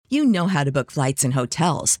You know how to book flights and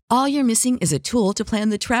hotels. All you're missing is a tool to plan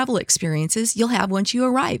the travel experiences you'll have once you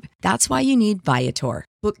arrive. That's why you need Viator.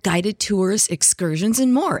 Book guided tours, excursions,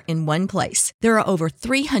 and more in one place. There are over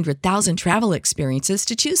 300,000 travel experiences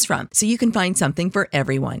to choose from, so you can find something for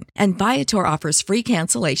everyone. And Viator offers free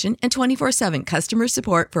cancellation and 24/7 customer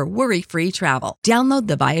support for worry-free travel. Download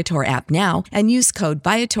the Viator app now and use code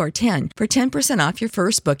Viator10 for 10% off your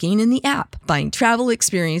first booking in the app. Find travel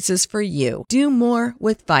experiences for you. Do more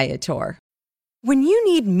with Viator. When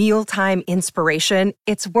you need mealtime inspiration,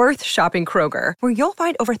 it's worth shopping Kroger, where you'll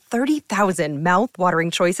find over 30,000 mouth-watering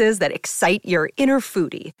choices that excite your inner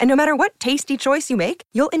foodie. And no matter what tasty choice you make,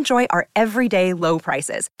 you'll enjoy our everyday low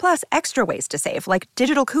prices, plus extra ways to save, like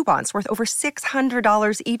digital coupons worth over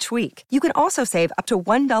 $600 each week. You can also save up to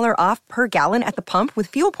 $1 off per gallon at the pump with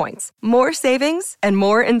fuel points. More savings and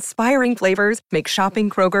more inspiring flavors make shopping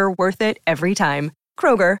Kroger worth it every time.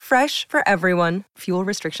 Kroger, fresh for everyone. Fuel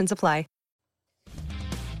restrictions apply.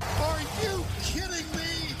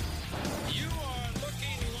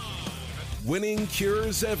 Winning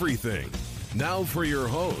cures everything. Now for your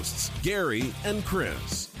hosts, Gary and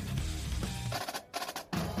Chris.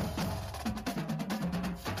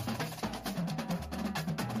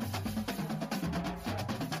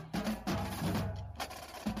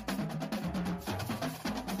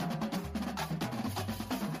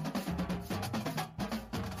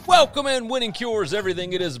 Welcome in Winning Cures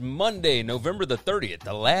Everything. It is Monday, November the 30th,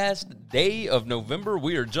 the last day of November.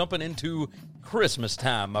 We are jumping into Christmas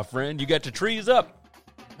time, my friend. You got your trees up?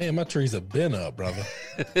 Man, my trees have been up, brother.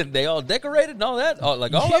 They all decorated and all that? All of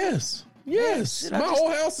them? Yes. Shit, my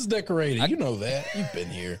whole house is decorated. You know that. You've been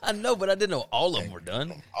here. I know, but I didn't know all of them were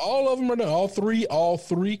done. All of them are done. All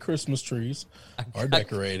three Christmas trees are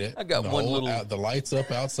decorated. I got one little... the lights up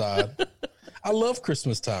outside. I love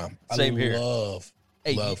Christmas time. Same here. Love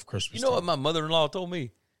Christmas time. You know what my mother-in-law told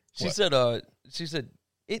me? She said,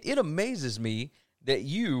 it amazes me that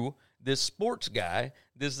you, this sports guy,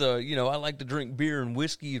 this, I like to drink beer and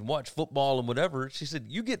whiskey and watch football and whatever. She said,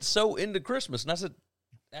 you get so into Christmas. And I said,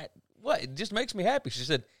 what? It just makes me happy. She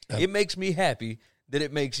said, it makes me happy that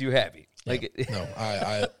it makes you happy.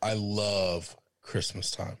 I love Christmas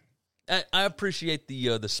time. I appreciate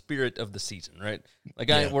the spirit of the season, right? Like,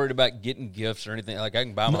 I ain't worried about getting gifts or anything. Like, I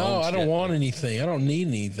can buy my own No, I shit. don't want anything. I don't need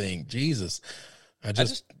anything. Jesus. I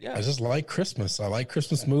just like Christmas. I like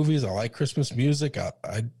Christmas movies. I like Christmas music.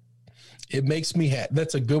 It makes me happy.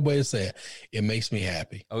 That's a good way to say it. It makes me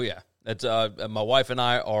happy. Oh, yeah. That's my wife and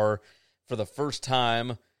I are, for the first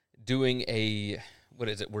time, doing what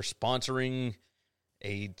is it? We're sponsoring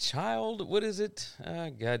a child. What is it?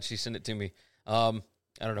 God, she sent it to me.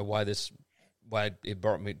 I don't know why it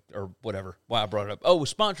brought me, or whatever, why I brought it up. Oh, we're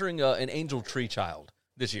sponsoring an angel tree child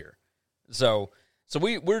this year. So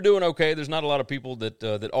we're doing okay. There's not a lot of people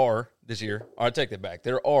that are this year. I take that back.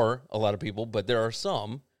 There are a lot of people, but there are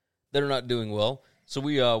some that are not doing well. So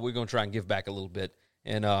we're going to try and give back a little bit,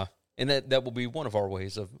 and that will be one of our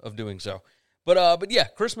ways of doing so. But yeah,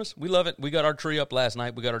 Christmas, we love it. We got our tree up last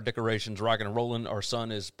night. We got our decorations rocking and rolling. Our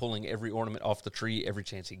son is pulling every ornament off the tree every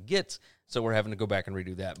chance he gets, so we're having to go back and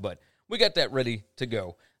redo that. But we got that ready to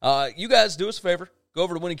go. You guys do us a favor. Go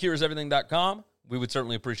over to winningcureseverything.com. We would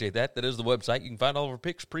certainly appreciate that. That is the website. You can find all of our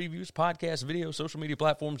picks, previews, podcasts, videos, social media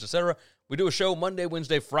platforms, etc. We do a show Monday,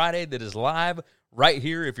 Wednesday, Friday that is live right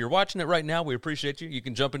here. If you're watching it right now, we appreciate you. You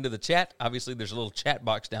can jump into the chat. Obviously, there's a little chat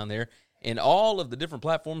box down there. And all of the different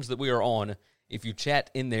platforms that we are on, if you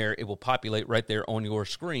chat in there, it will populate right there on your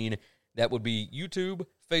screen. That would be YouTube,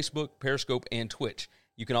 Facebook, Periscope, and Twitch.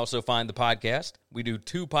 You can also find the podcast. We do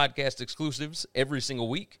 2 podcast exclusives every single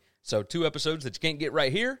week. So 2 episodes that you can't get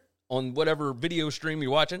right here on whatever video stream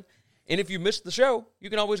you're watching. And if you missed the show, you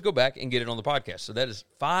can always go back and get it on the podcast. So that is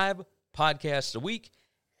 5 podcasts a week.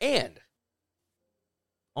 And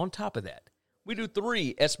on top of that, we do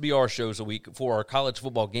 3 SBR shows a week for our college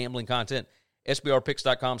football gambling content.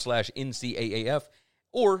 SBRpicks.com/NCAAF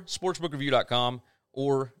or sportsbookreview.com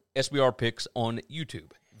or SBR Picks on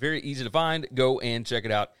YouTube. Very easy to find. Go and check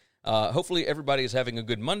it out. Hopefully everybody is having a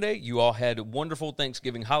good Monday. You all had wonderful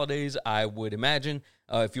Thanksgiving holidays, I would imagine.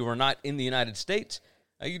 If you were not in the United States,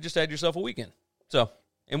 you just had yourself a weekend. So,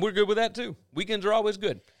 and we're good with that too. Weekends are always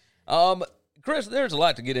good. Chris, there's a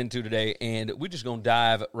lot to get into today, and we're just going to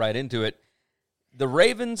dive right into it. The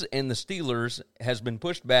Ravens and the Steelers has been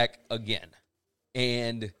pushed back again.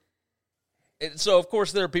 And so, of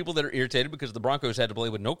course, there are people that are irritated because the Broncos had to play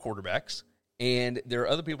with no quarterbacks. And there are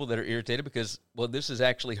other people that are irritated because, well, this is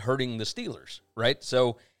actually hurting the Steelers, right?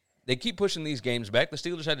 So They keep pushing these games back. The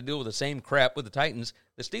Steelers had to deal with the same crap with the Titans.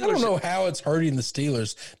 The Steelers. I don't know how it's hurting the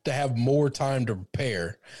Steelers to have more time to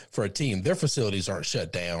prepare for a team. Their facilities aren't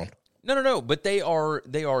shut down. No. But they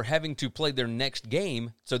are having to play their next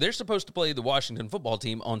game. So they're supposed to play the Washington football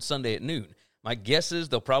team on Sunday at noon. My guess is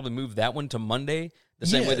they'll probably move that one to Monday, the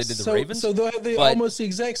same way they did the Ravens. So they'll have almost the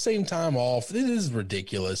exact same time off. This is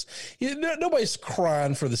ridiculous. Nobody's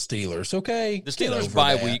crying for the Steelers, okay? The Steelers'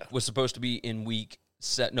 bye week was supposed to be in week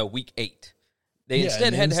 8. They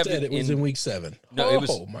instead had to have it was in week 7. No, it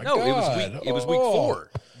was week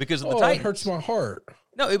 4 because of the Titans. It hurts my heart.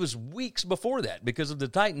 No, it was weeks before that because of the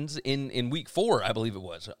Titans in week 4, I believe it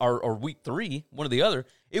was, or week 3, one or the other.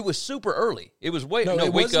 It was super early. It was week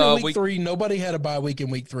 3. Nobody had a bye week in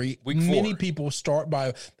week 3. Week 4. Many people start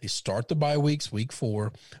the bye weeks week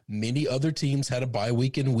 4. Many other teams had a bye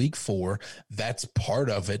week in week 4. That's part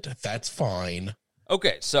of it. That's fine.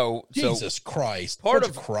 Okay, so Jesus Christ, part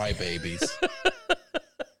of crybabies.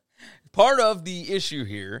 Part of the issue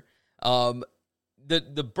here,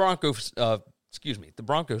 the Broncos. The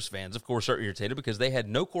Broncos fans, of course, are irritated because they had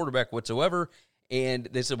no quarterback whatsoever, and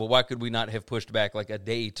they said, well, why could we not have pushed back like a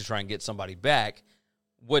day to try and get somebody back?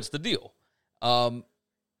 What's the deal?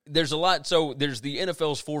 There's a lot. So there's the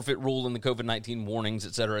NFL's forfeit rule and the COVID-19 warnings,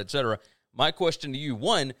 et cetera, et cetera. My question to you,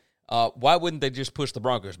 one, why wouldn't they just push the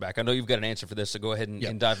Broncos back? I know you've got an answer for this, so go ahead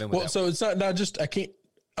and dive in with that. Well, so it's not just,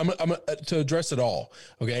 I'm to address it all,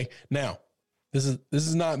 okay? Now, this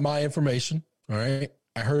is not my information, all right?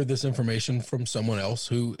 I heard this information from someone else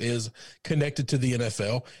who is connected to the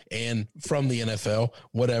NFL and from the NFL,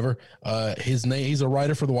 whatever. His name, he's a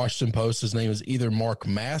writer for the Washington Post. His name is either Mark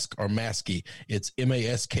Mask or Maskey. It's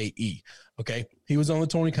Maske. Okay. He was on the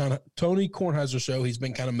Tony Kornheiser show. He's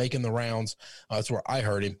been kind of making the rounds. That's where I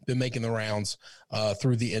heard him, been making the rounds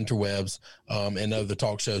through the interwebs and other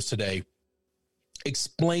talk shows today,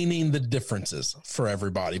 explaining the differences for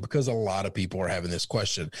everybody because a lot of people are having this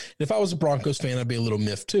question. And if I was a Broncos fan, I'd be a little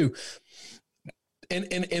miffed too. And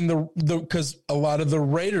because a lot of the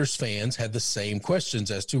Raiders fans had the same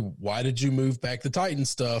questions as to why did you move back the Titan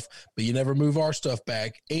stuff, but you never move our stuff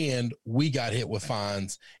back, and we got hit with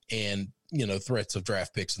fines and threats of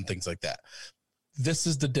draft picks and things like that. This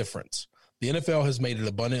is the difference. The NFL has made it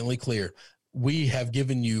abundantly clear. We have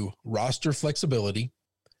given you roster flexibility.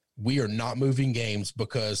 We are not moving games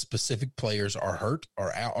because specific players are hurt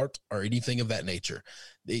or out or anything of that nature.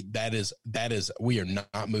 That is, we are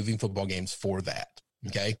not moving football games for that.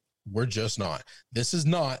 Okay. We're just not. This is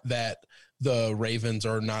not that the Ravens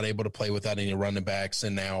are not able to play without any running backs.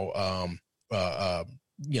 And now,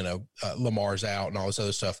 Lamar's out and all this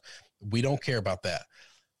other stuff. We don't care about that.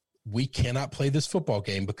 We cannot play this football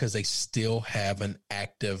game because they still have an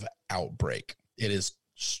active outbreak. It is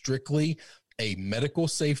strictly a medical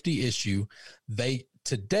safety issue.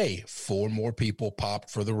 Today, 4 more people popped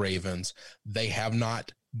for the Ravens. They have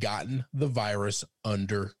not gotten the virus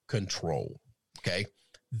under control. Okay.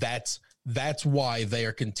 That's why they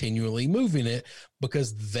are continually moving it,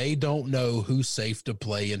 because they don't know who's safe to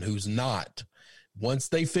play and who's not. Once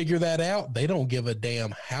they figure that out, they don't give a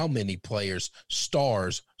damn how many players,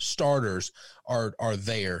 starters are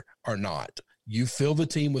there or not. You fill the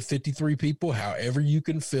team with 53 people, however you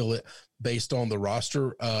can fill it based on the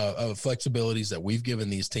roster of flexibilities that we've given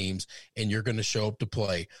these teams, and you're going to show up to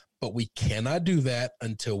play. But we cannot do that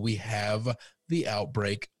until we have the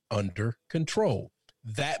outbreak under control.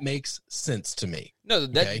 That makes sense to me. No,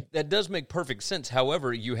 that does make perfect sense.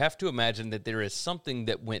 However, you have to imagine that there is something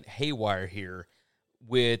that went haywire here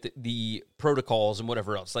with the protocols and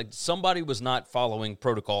whatever else. Like, somebody was not following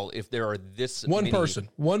protocol if there are this One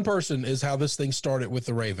person is how this thing started with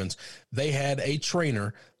the Ravens. They had a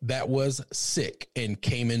trainer that was sick and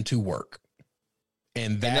came into work.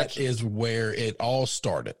 And that is where it all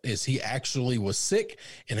started, is he actually was sick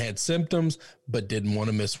and had symptoms, but didn't want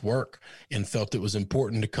to miss work and felt it was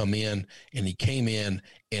important to come in, and he came in,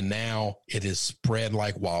 and now it is spread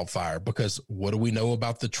like wildfire. Because what do we know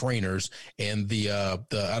about the trainers and the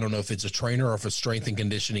I don't know if it's a trainer or if a strength and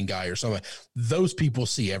conditioning guy or something. Those people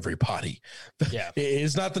see everybody. Yeah.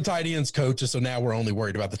 It's not the tight ends coaches, so now we're only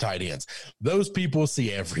worried about the tight ends. Those people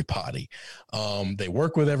see everybody. They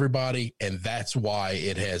work with everybody, and that's why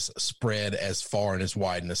it has spread as far and as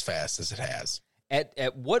wide and as fast as it has.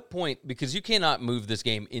 At what point, because you cannot move this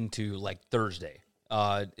game into like Thursday.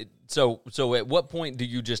 So at what point do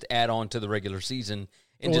you just add on to the regular season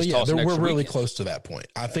and toss an extra we're really weekend? close to that point.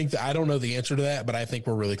 I think I don't know the answer to that, but I think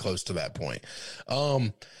we're really close to that point.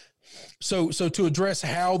 So to address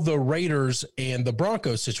how the Raiders and the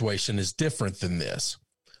Broncos situation is different than this,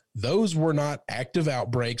 those were not active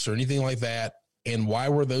outbreaks or anything like that. And why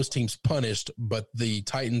were those teams punished, but the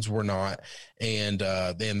Titans were not, and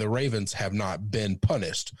then the Ravens have not been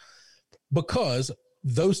punished? Because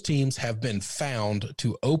those teams have been found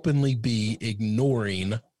to openly be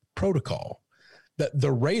ignoring protocol.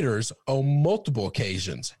 The Raiders on multiple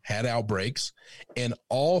occasions had outbreaks, and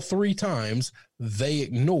all 3 times they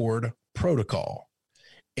ignored protocol.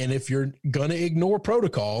 And if you're going to ignore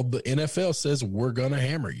protocol, the NFL says we're going to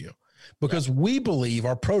hammer you because we believe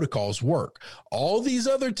our protocols work. All these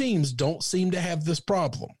other teams don't seem to have this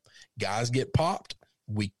problem. Guys get popped,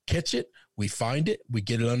 we catch it, we find it, we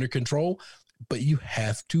get it under control, but you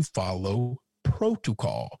have to follow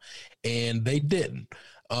protocol. And they didn't.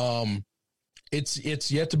 It's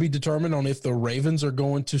yet to be determined on if the Ravens are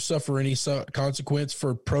going to suffer any consequence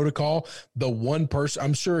for protocol. The one person,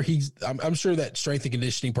 I'm sure that strength and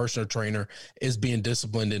conditioning person or trainer is being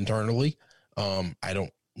disciplined internally. I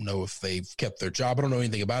don't know if they've kept their job. I don't know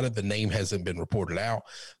anything about it. The name hasn't been reported out.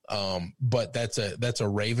 But that's a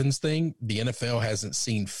Ravens thing. The NFL hasn't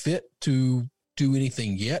seen fit to do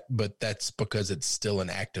anything yet, but that's because it's still an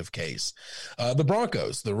active case. The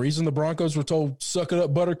Broncos, the reason the Broncos were told, suck it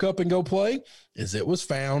up, Buttercup, and go play, is it was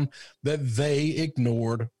found that they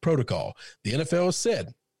ignored protocol. The NFL has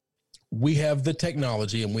said, we have the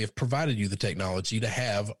technology and we have provided you the technology to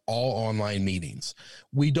have all online meetings.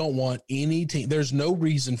 We don't want any team. There's no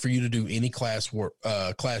reason for you to do any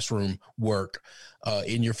classroom work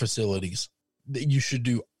in your facilities. You should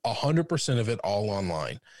do 100% of it all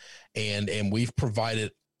online. And we've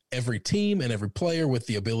provided every team and every player with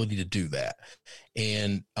the ability to do that.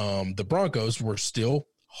 And the Broncos were still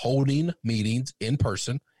holding meetings in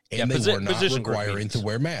person, and they were not requiring to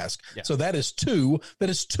wear masks. Yeah. So that is two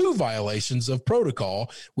violations of protocol,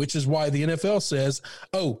 which is why the NFL says,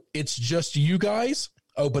 oh, it's just you guys.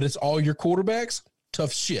 Oh, but it's all your quarterbacks.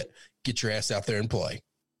 Tough shit. Get your ass out there and play.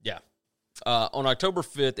 Yeah. On October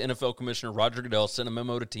 5th, NFL Commissioner Roger Goodell sent a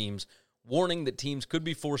memo to teams warning that teams could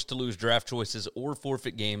be forced to lose draft choices or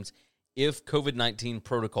forfeit games if COVID-19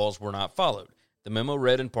 protocols were not followed. The memo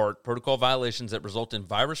read in part, protocol violations that result in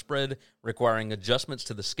virus spread requiring adjustments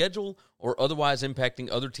to the schedule or otherwise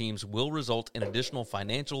impacting other teams will result in additional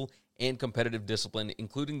financial and competitive discipline,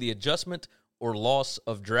 including the adjustment or loss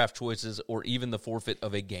of draft choices or even the forfeit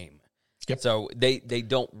of a game. Yep. So they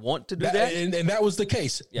don't want to do that. And that was the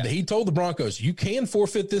case. Yeah. He told the Broncos, you can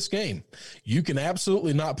forfeit this game. You can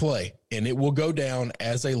absolutely not play, and it will go down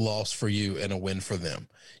as a loss for you and a win for them.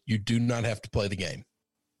 You do not have to play the game.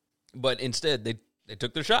 But instead, they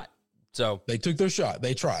took their shot. So they took their shot.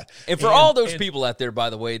 They tried. And for all those people out there,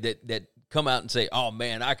 by the way, that come out and say, oh,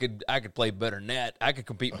 man, I could play better than that. I could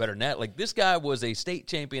compete better than that. Like, this guy was a state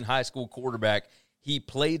champion high school quarterback. He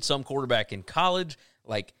played some quarterback in college.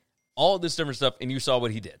 Like, all this different stuff, and you saw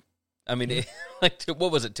what he did. I mean,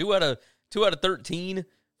 what was it? 2 out of 13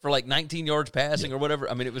 for like 19 yards passing or whatever.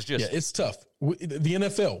 I mean, it was just it's tough. The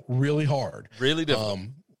NFL really hard, really difficult.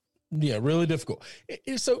 Really difficult.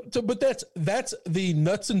 But that's the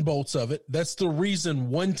nuts and bolts of it. That's the reason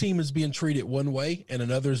one team is being treated one way and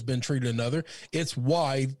another has been treated another. It's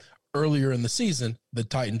why earlier in the season, the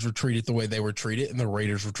Titans were treated the way they were treated and the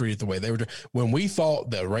Raiders were treated the way they were treated. When we thought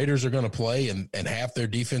the Raiders are going to play and half their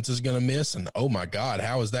defense is going to miss, and oh my God,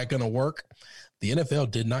 how is that going to work? The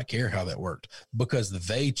NFL did not care how that worked because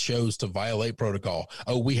they chose to violate protocol.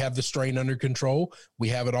 Oh, we have the strain under control. We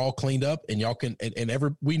have it all cleaned up, and y'all can,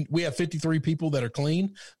 we have 53 people that are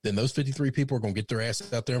clean. Then those 53 people are going to get their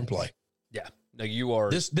asses out there and play. Yeah. No, you are.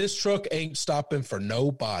 This truck ain't stopping for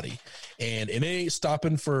nobody, and it ain't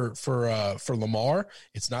stopping for Lamar.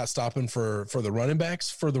 It's not stopping for the running backs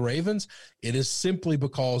for the Ravens. It is simply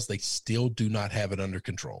because they still do not have it under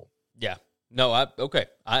control. Yeah. No, I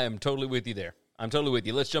am totally with you there. I'm totally with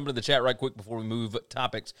you. Let's jump into the chat right quick before we move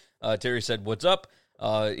topics. Terry said, "What's up?"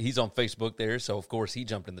 He's on Facebook there, so of course he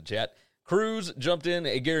jumped in the chat. Cruz jumped in.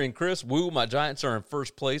 Hey, Gary and Chris, woo! My Giants are in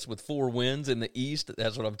first place with 4 wins in the East.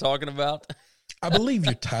 That's what I'm talking about. I believe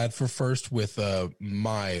you're tied for first with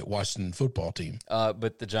my Washington football team.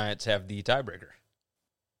 But the Giants have the tiebreaker.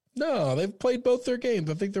 No, they've played both their games.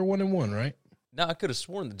 I think they're 1-1, right? No, I could have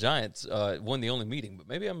sworn the Giants won the only meeting, but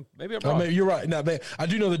maybe I'm wrong. Maybe you're right. No, I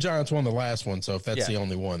do know the Giants won the last one, so if that's the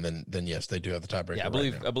only one, then yes, they do have the tiebreaker. Yeah,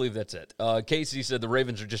 I believe that's it. Casey said the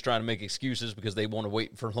Ravens are just trying to make excuses because they want to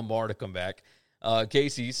wait for Lamar to come back.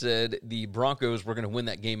 Casey said the Broncos were going to win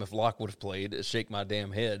that game if Locke would have played. Shake my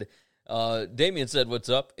damn head. Damian said, "What's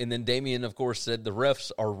up?" And then Damian, of course, said the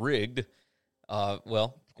refs are rigged.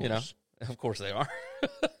 Well, you know, of course they are.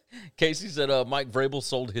 Casey said Mike Vrabel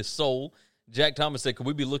sold his soul. Jack Thomas said, could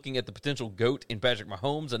we be looking at the potential GOAT in Patrick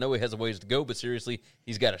Mahomes? I know he has a ways to go, but seriously,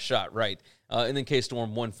 he's got a shot, right? And then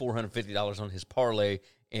K-Storm won $450 on his parlay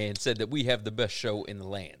and said that we have the best show in the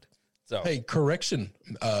land. So, hey, correction,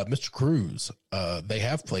 Mr. Cruz, they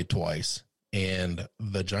have played twice, and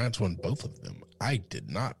the Giants won both of them. I did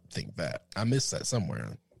not think that. I missed that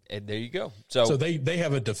somewhere. And there you go. So they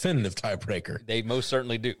have a definitive tiebreaker. They most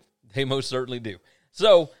certainly do.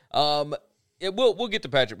 So, we'll get to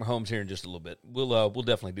Patrick Mahomes here in just a little bit. We'll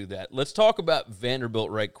definitely do that. Let's talk about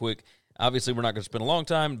Vanderbilt right quick. Obviously, we're not going to spend a long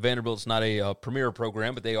time. Vanderbilt's not a premier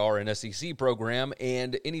program, but they are an SEC program.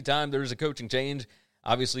 And anytime there's a coaching change,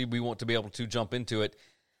 obviously we want to be able to jump into it.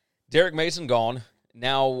 Derek Mason gone.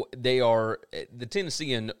 Now the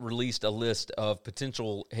Tennessean released a list of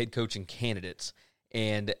potential head coaching candidates.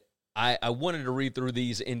 And I wanted to read through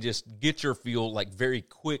these and just get your feel, like very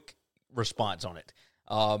quick response on it.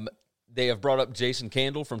 They have brought up Jason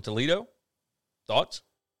Candle from Toledo. Thoughts?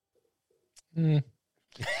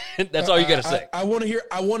 That's all you got to say. I want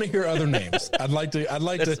to hear other names. I'd like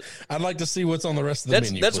to see what's on the rest of the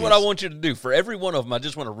menu. That's what I want you to do for every one of them. I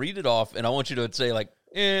just want to read it off, and I want you to say like,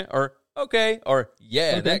 or okay, or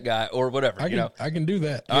yeah, okay, that guy, or whatever. I can do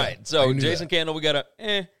that. All right. So Jason Candle, we got a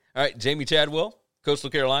All right, Jamie Chadwell, Coastal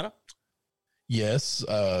Carolina. Yes,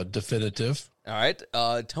 definitive. All right,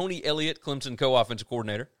 Tony Elliott, Clemson co-offensive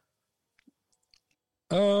coordinator.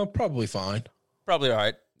 Probably fine. Probably all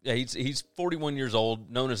right. Yeah, he's 41 years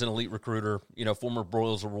old, known as an elite recruiter, former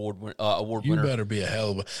Broyles Award winner. You better be a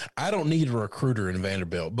hell of a... I don't need a recruiter in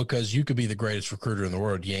Vanderbilt because you could be the greatest recruiter in the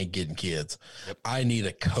world. You ain't getting kids. Yep. I need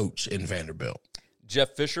a coach in Vanderbilt.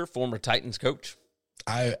 Jeff Fisher, former Titans coach.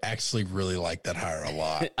 I actually really like that hire a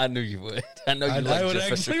lot. I knew you would. I know you like Jeff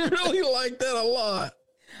Fisher. I would actually really like that a lot.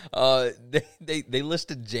 They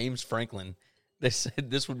listed James Franklin. They said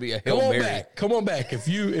this would be a Hail Mary. Come on back. If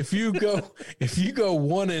you go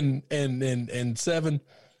 1-7,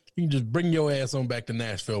 you can just bring your ass on back to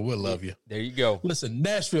Nashville. We'll love you. There you go. Listen,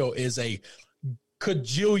 Nashville is a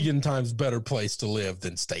cajillion times better place to live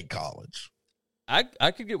than State College. I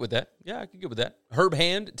could get with that. Yeah, I could get with that. Herb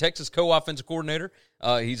Hand, Texas co-offensive coordinator.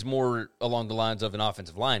 He's more along the lines of an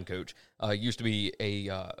offensive line coach. Used to be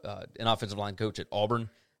an offensive line coach at Auburn.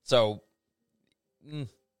 So,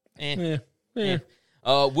 Yeah.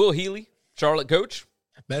 Will Healy, Charlotte coach.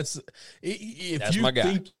 That's you my guy.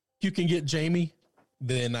 Think you can get Jamie,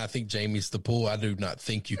 then I think Jamie's the pull. I do not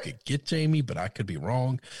think you could get Jamie, but I could be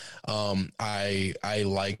wrong. I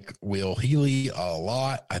like Will Healy a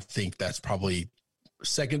lot. I think that's probably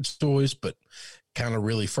second choice, but kind of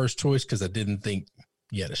really first choice because I didn't think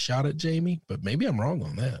you had a shot at Jamie, but maybe I'm wrong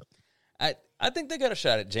on that. I think they got a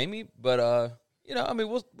shot at Jamie, but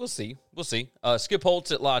we'll see. We'll see. Skip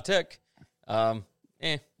Holtz at La Tech. I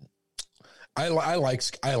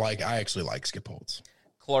actually like Skip Holtz.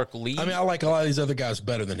 Clark Lee. I like a lot of these other guys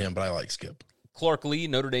better than him, but I like Skip. Clark Lee,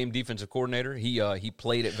 Notre Dame defensive coordinator. He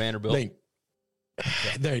played at Vanderbilt.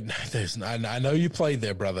 I know you played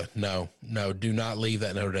there, brother. No, do not leave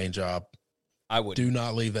that Notre Dame job. I would. Do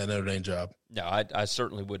not leave that Notre Dame job. No, I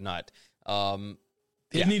certainly would not.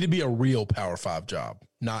 It need to be a real Power 5 job,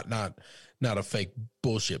 not a fake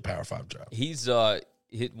bullshit Power 5 job.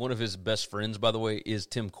 He's one of his best friends, by the way, is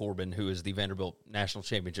Tim Corbin, who is the Vanderbilt national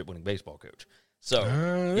championship winning baseball coach. So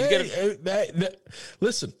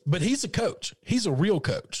listen, but he's a coach. He's a real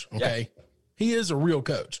coach. Okay, yeah. He is a real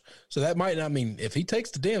coach. So that might not mean if he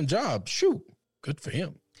takes the damn job. Shoot, good for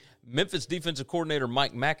him. Memphis defensive coordinator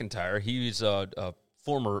Mike McIntyre. He's a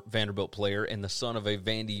former Vanderbilt player and the son of a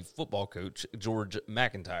Vandy football coach, George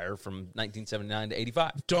McIntyre, from 1979 to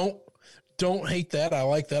 85. Don't hate that. I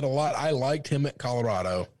like that a lot. I liked him at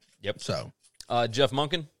Colorado. Yep. So, Jeff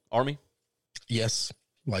Monken, Army. Yes,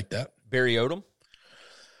 like that. Barry Odom.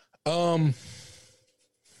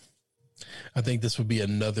 I think this would be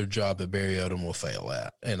another job that Barry Odom will fail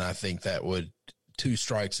at, and I think that would 2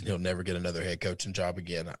 strikes and he'll never get another head coaching job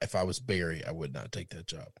again. If I was Barry, I would not take that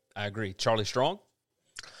job. I agree. Charlie Strong.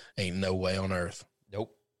 Ain't no way on earth.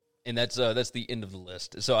 Nope. And that's the end of the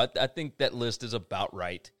list. So I think that list is about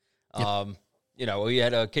right. Yep. We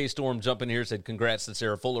had a K-Storm jump in here, said, congrats to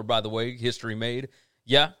Sarah Fuller, by the way, history made.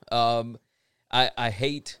 Yeah. I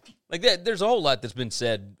hate, like, that. There's a whole lot that's been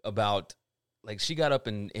said about, like, she got up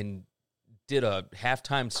and did a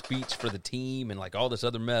halftime speech for the team and, like, all this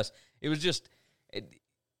other mess. It was just,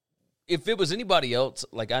 if it was anybody else,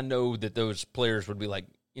 like, I know that those players would be like,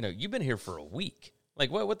 you've been here for a week. Like,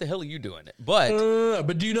 what the hell are you doing?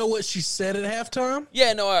 But do you know what she said at halftime?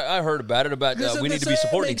 Yeah, no, I heard about it. About we need to be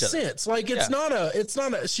supporting each other. Sense. Like, it's not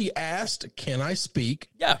a. She asked, "Can I speak?"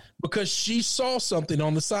 Yeah, because she saw something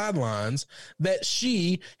on the sidelines that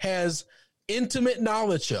she has intimate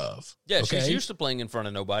knowledge of. Yeah, okay? she's used to playing in front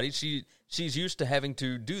of nobody. She's used to having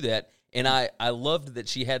to do that, and I loved that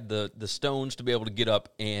she had the stones to be able to get up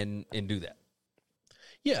and do that.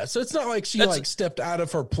 Yeah, so it's not like she stepped out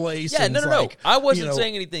of her place. Yeah, and no. I wasn't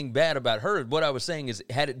saying anything bad about her. What I was saying is,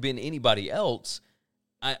 had it been anybody else,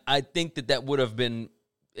 I think that would have been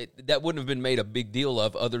that wouldn't have been made a big deal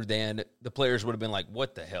of, other than the players would have been like,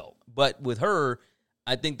 "What the hell?" But with her,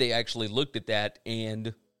 I think they actually looked at that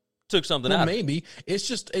and took something out. Maybe it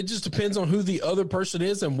just depends on who the other person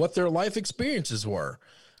is and what their life experiences were.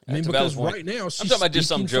 I mean, because right now she's talking about just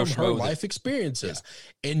some Joe from her life experiences,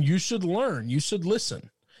 and you should learn. You should listen,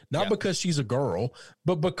 not because she's a girl,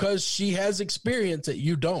 but because she has experience that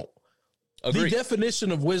you don't. Agreed. The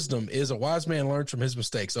definition of wisdom is a wise man learns from his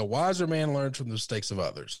mistakes. A wiser man learns from the mistakes of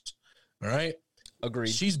others. All right. Agreed.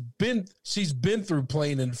 She's been through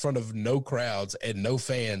playing in front of no crowds and no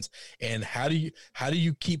fans. And how do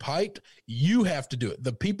you keep hyped? You have to do it.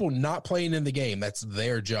 The people not playing in the game, that's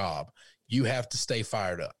their job. You have to stay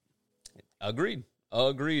fired up. Agreed.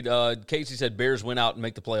 Casey said Bears win out and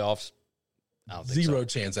make the playoffs. I don't think Zero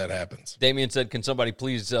chance that happens. Damian said, can somebody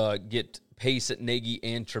please get Pace, Nagy,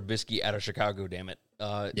 and Trubisky out of Chicago, damn it.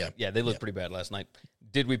 Yeah, they looked pretty bad last night.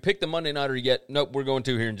 Did we pick the Monday Nighter yet? Nope, we're going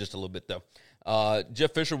to here in just a little bit, though.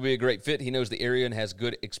 Jeff Fisher will be a great fit. He knows the area and has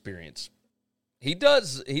good experience. He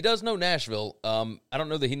does know Nashville. I don't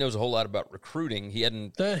know that he knows a whole lot about recruiting. He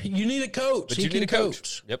hadn't. You need a coach. But you need a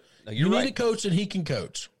coach. Yep. No, you need a coach, and he can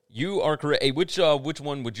coach. You are correct. Hey, which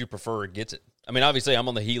one would you prefer gets it? I mean, obviously, I'm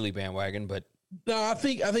on the Healy bandwagon, but no, I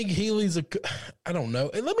think Healy's I don't know.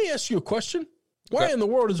 Hey, let me ask you a question. Why in the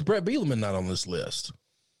world is Brett Bielema not on this list?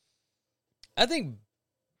 I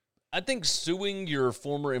think suing your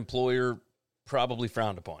former employer probably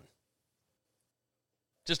frowned upon.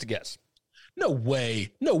 Just a guess. No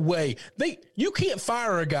way. You can't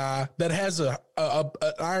fire a guy that has an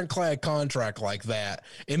ironclad contract like that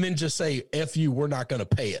and then just say, F you, we're not going to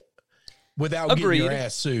pay it without getting your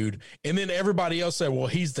ass sued. And then everybody else say, well,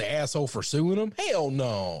 he's the asshole for suing him. Hell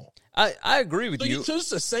no. I agree with you. So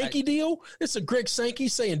it's a Sankey deal? It's a Greg Sankey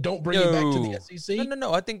saying don't bring him back to the SEC?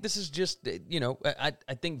 No. I think this is just, I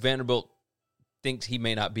think Vanderbilt thinks he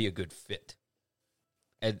may not be a good fit.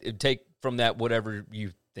 And take from that whatever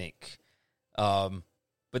you think.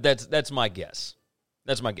 But that's my guess.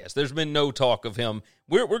 There's been no talk of him.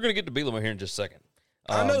 We're going to get to Bielema here in just a second.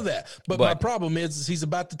 I know that, but my problem is he's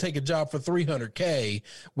about to take a job for $300K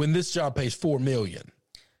when this job pays $4 million.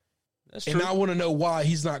 That's true. And I want to know why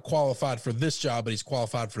he's not qualified for this job, but he's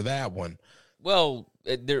qualified for that one. Well,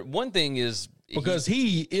 one thing is because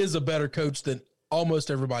he is a better coach than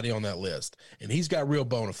almost everybody on that list, and he's got real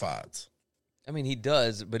bona fides. I mean, he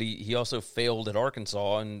does, but he also failed at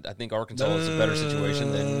Arkansas, and I think Arkansas is a better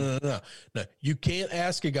situation than... No. You can't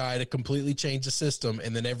ask a guy to completely change the system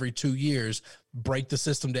and then every 2 years break the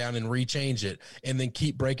system down and rechange it, and then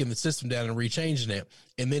keep breaking the system down and rechanging it,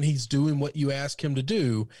 and then he's doing what you ask him to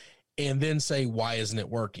do, and then say, why isn't it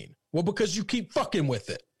working? Well, because you keep fucking with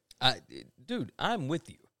it. Dude, I'm with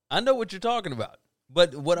you. I know what you're talking about.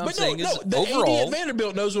 But what I'm saying is, the overall... AD at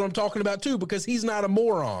Vanderbilt knows what I'm talking about, too, because he's not a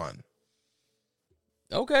moron.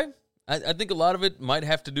 Okay. I think a lot of it might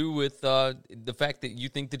have to do with the fact that you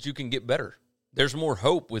think that you can get better. There's more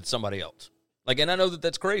hope with somebody else. And I know that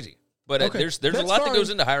that's crazy, but there's a lot that goes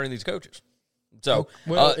into hiring these coaches. So,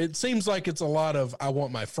 it seems like it's a lot of I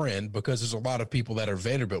want my friend because there's a lot of people that are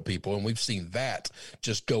Vanderbilt people, and we've seen that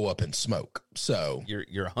just go up in smoke. So you're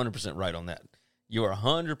 100% right on that. You are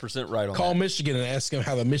 100% right on that. Call Michigan and ask them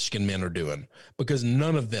how the Michigan men are doing because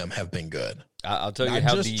none of them have been good. I'll tell you Not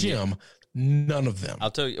how just Jim. None of them. I'll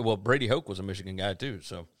tell you. Well, Brady Hoke was a Michigan guy too,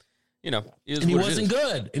 so and he wasn't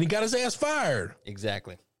good, and he got his ass fired.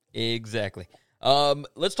 Exactly.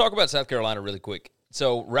 Let's talk about South Carolina really quick.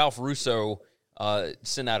 So Ralph Russo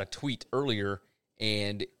sent out a tweet earlier,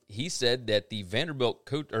 and he said that the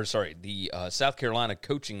South Carolina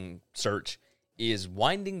coaching search is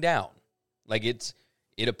winding down. It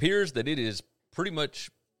appears that it is pretty much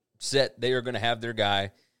set. They are going to have their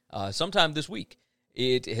guy sometime this week.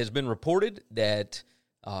 It has been reported that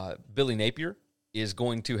Billy Napier is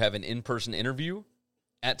going to have an in-person interview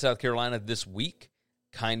at South Carolina this week.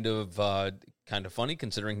 Kind of funny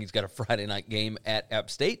considering he's got a Friday night game at App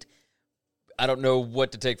State. I don't know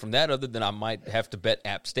what to take from that other than I might have to bet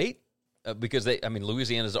App State because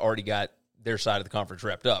Louisiana's already got their side of the conference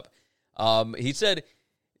wrapped up. He said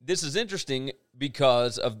this is interesting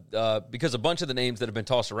because a bunch of the names that have been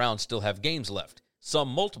tossed around still have games left, some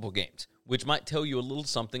multiple games, which might tell you a little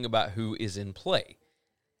something about who is in play.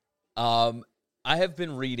 I have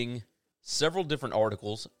been reading several different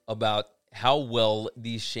articles about how well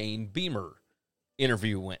the Shane Beamer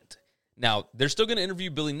interview went. Now, they're still going to interview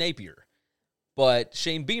Billy Napier, but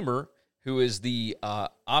Shane Beamer, who is the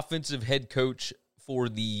assistant head coach for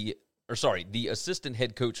the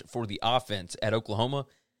offense at Oklahoma,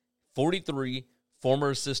 43,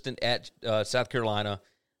 former assistant at South Carolina,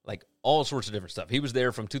 like all sorts of different stuff. He was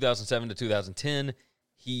there from 2007 to 2010.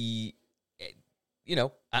 He,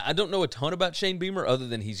 I don't know a ton about Shane Beamer other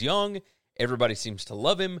than he's young. Everybody seems to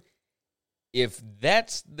love him. If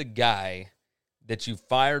that's the guy that you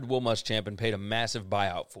fired Will Muschamp and paid a massive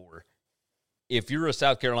buyout for, if you're a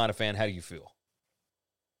South Carolina fan, how do you feel?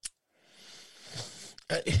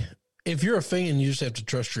 If you're a fan, you just have to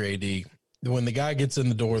trust your AD. When the guy gets in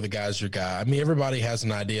the door, the guy's your guy. I mean, everybody has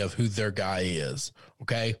an idea of who their guy is,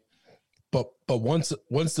 okay? But once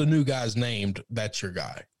the new guy's named, that's your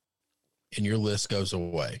guy, and your list goes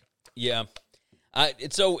away. Yeah. I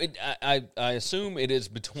assume it is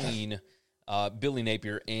between Billy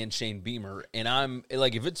Napier and Shane Beamer, and I'm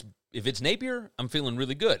like, if it's Napier, I'm feeling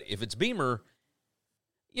really good. If it's Beamer,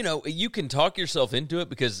 you can talk yourself into it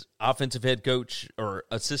because offensive head coach or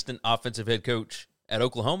assistant offensive head coach at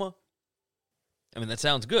Oklahoma, I mean, that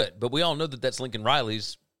sounds good, but we all know that that's Lincoln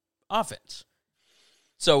Riley's offense.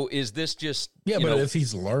 So is this just but if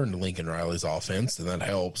he's learned Lincoln Riley's offense, then that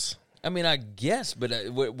helps. I mean, I guess, but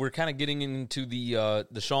we're kind of getting into the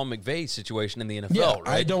Sean McVay situation in the NFL, yeah,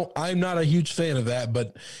 right? I'm not a huge fan of that,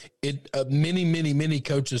 but many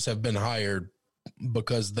coaches have been hired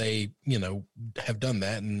because they, have done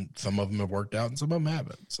that, and some of them have worked out and some of them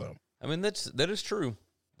haven't. So, I mean, that is true.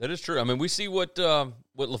 That is true. I mean, we see what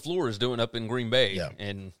LaFleur is doing up in Green Bay,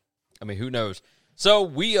 and I mean, who knows? So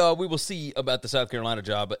we will see about the South Carolina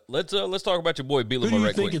job. But let's talk about your boy Bielema. Who do you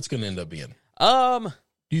right think quick. It's going to end up being?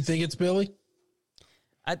 Do you think it's Billy?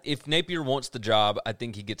 If Napier wants the job, I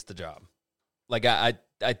think he gets the job. Like I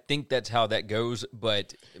think that's how that goes.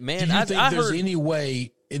 But man, do you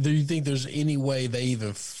think there's any way they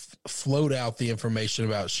even float out the information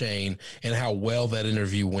about Shane and how well that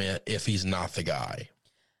interview went if he's not the guy?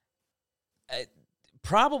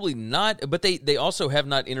 Probably not, but they also have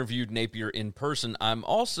not interviewed Napier in person. I'm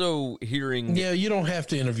also hearing... Yeah, you don't have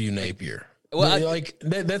to interview Napier. Well,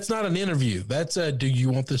 that's not an interview. That's do you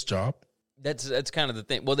want this job? That's kind of the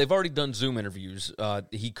thing. Well, they've already done Zoom interviews.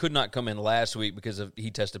 He could not come in last week because he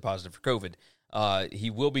tested positive for COVID. He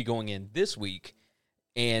will be going in this week.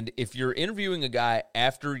 And if you're interviewing a guy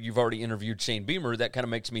after you've already interviewed Shane Beamer, that kind of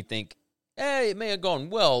makes me think, it may have gone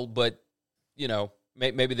well, but,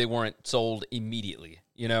 maybe they weren't sold immediately,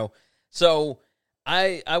 So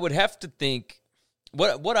I would have to think,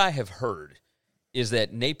 what I have heard is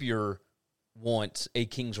that Napier wants a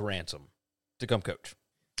king's ransom to come coach.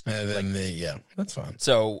 That's fine.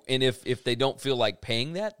 So, and if they don't feel like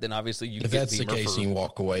paying that, then obviously you if get that's Beamer the case, you can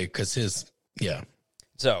walk away because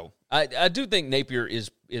So I do think Napier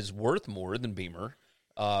is worth more than Beamer.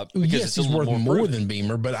 Yes, he's worth more than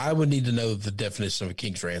Beamer, but I would need to know the definition of a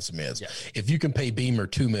king's ransom is. Yeah. If you can pay Beamer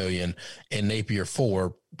 $2 million and Napier $4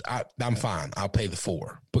 million, I'm fine. I'll pay the $4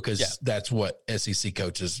 million because that's what SEC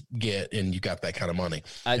coaches get, and you got that kind of money.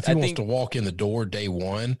 If he wants to walk in the door day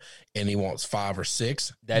one and he wants 5 or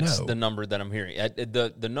 6, that's the number that I'm hearing.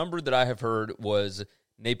 The number that I have heard was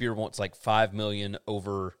Napier wants like $5 million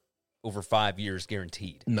over 5 years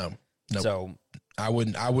guaranteed. No. So I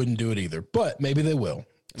wouldn't do it either, but maybe they will.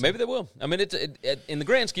 Maybe they will. I mean, it's in the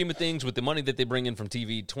grand scheme of things, with the money that they bring in from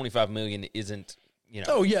TV, $25 million isn't,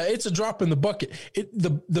 Oh yeah, it's a drop in the bucket.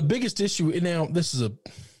 The biggest issue now. This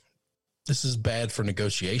is bad for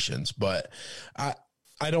negotiations, but I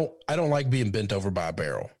don't like being bent over by a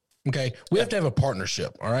barrel. Okay, we have to have a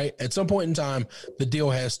partnership. All right, at some point in time, the deal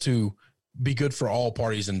has to be good for all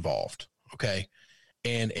parties involved. Okay.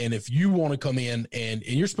 And if you want to come in and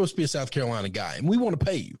you're supposed to be a South Carolina guy and we want to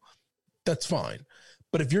pay you, that's fine.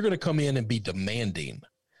 But if you're going to come in and be demanding,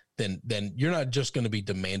 then you're not just going to be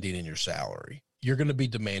demanding in your salary. You're going to be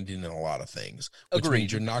demanding in a lot of things, which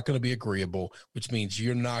means you're not going to be agreeable, which means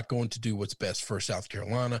you're not going to do what's best for South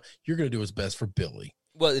Carolina. You're going to do what's best for Billy.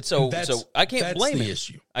 Well, so I can't blame him.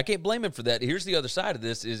 Issue. I can't blame him for that. Here's the other side of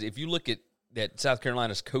this is if you look at that South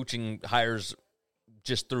Carolina's coaching hires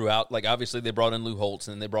just throughout, like obviously they brought in Lou Holtz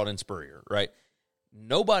and then they brought in Spurrier, right?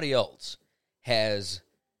 Nobody else has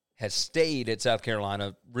stayed at South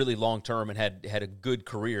Carolina really long term and had a good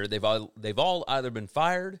career. They've all either been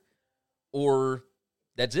fired or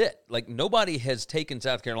that's it. Like nobody has taken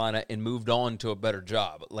South Carolina and moved on to a better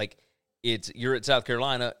job. Like you're at South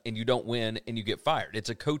Carolina and you don't win and you get fired. It's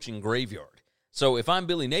a coaching graveyard. So if I'm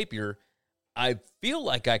Billy Napier, I feel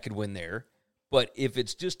like I could win there, but if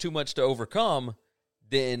it's just too much to overcome,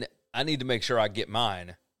 then I need to make sure I get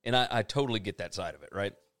mine And I totally get that side of it,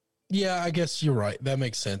 right? Yeah, I guess you're right. That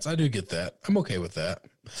makes sense. I do get that. I'm okay with that.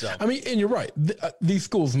 So, I mean, and you're right. These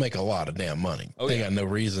schools make a lot of damn money. Oh, they yeah. got no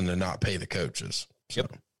reason to not pay the coaches. So.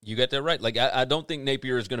 Yep. You got that right. Like, I don't think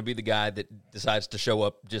Napier is going to be the guy that decides to show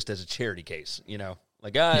up just as a charity case, you know?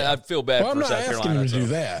 Like, I feel bad for South Carolina. I'm not asking him to do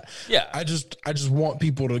that. Yeah. I just want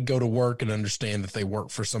people to go to work and understand that they work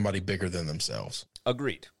for somebody bigger than themselves.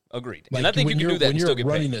 Agreed. Like, and I think you can do that and still get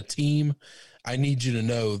paid. When you're running a team, I need you to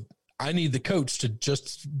know, I need the coach to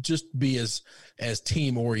just be as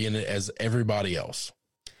team-oriented as everybody else.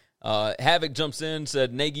 Havoc jumps in,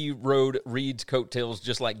 said, Nagy rode Reed's coattails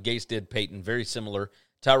just like Gase did Peyton. Very similar.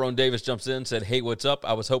 Tyrone Davis jumps in, said, hey, what's up?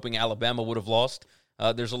 I was hoping Alabama would have lost.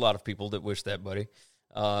 There's a lot of people that wish that, buddy.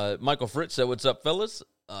 Michael Fritz said, what's up, fellas?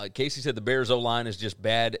 Casey said the Bears O-line is just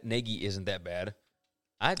bad. Nagy isn't that bad.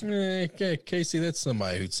 Casey, that's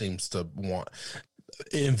somebody who seems to want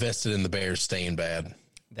invested in the Bears staying bad.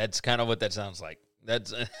 That's kind of what that sounds like.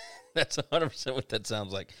 That's 100% what that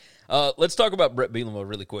sounds like. Let's talk about Brett Bielema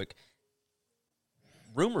really quick.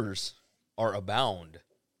 Rumors are abound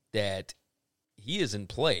that he is in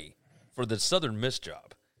play for the Southern Miss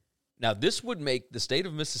job. Now, this would make the state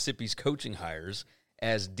of Mississippi's coaching hires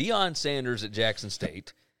as Deion Sanders at Jackson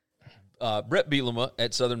State, Brett Bielema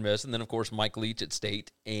at Southern Miss, and then, of course, Mike Leach at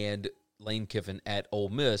State and Lane Kiffin at Ole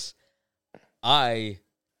Miss. I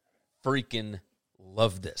freaking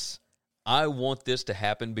love this. I want this to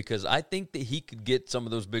happen because I think that he could get some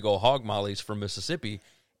of those big old hog mollies from Mississippi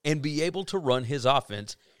and be able to run his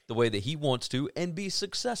offense the way that he wants to and be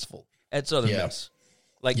successful at Southern Miss.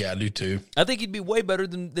 Like, yeah, I do too. I think he'd be way better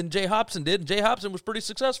than Jay Hopson did, and Jay Hopson was pretty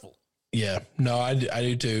successful. Yeah, no, I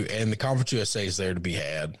do too. And the Conference USA is there to be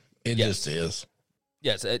had. It just is.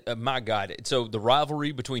 Yes, my God. So the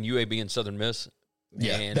rivalry between UAB and Southern Miss.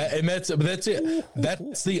 Yeah,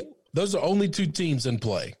 that's it. Those are only two teams in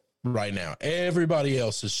play right now. Everybody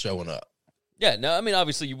else is showing up. Yeah, no, I mean,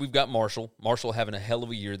 obviously, we've got Marshall. Marshall having a hell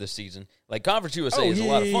of a year this season. Like, Conference USA is a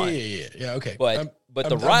lot of fun. Yeah, okay. But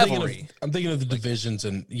the rivalry. I'm thinking of the divisions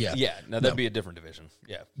and, Yeah, no, that'd be a different division.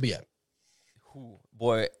 Yeah. But yeah. Ooh,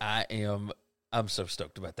 boy, I'm so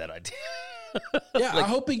stoked about that idea. Yeah, I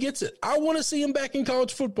hope he gets it. I want to see him back in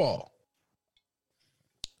college football.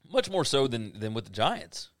 Much more so than with the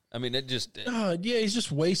Giants. I mean, it just. Yeah, he's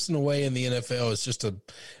just wasting away in the NFL. It's just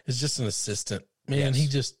an assistant. Man, yes. He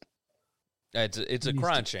just. It's a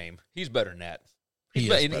crying shame. He's better than that.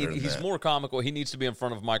 He's more comical. He needs to be in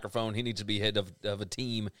front of a microphone. He needs to be head of a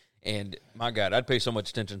team. And my God, I'd pay so much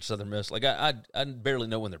attention to Southern Miss. Like I barely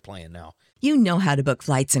know when they're playing now. You know how to book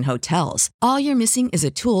flights and hotels. All you're missing is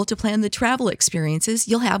a tool to plan the travel experiences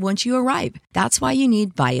you'll have once you arrive. That's why you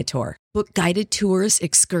need Viator. Book guided tours,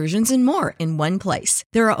 excursions, and more in one place.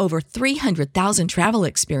 There are over 300,000 travel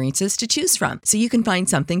experiences to choose from, so you can find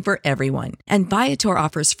something for everyone. And Viator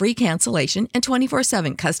offers free cancellation and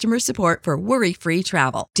 24/7 customer support for worry-free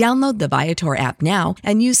travel. Download the Viator app now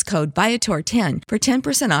and use code Viator10 for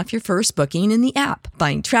 10% off your first booking in the app.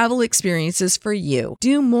 Find travel experiences for you.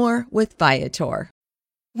 Do more with Viator.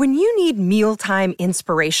 When you need mealtime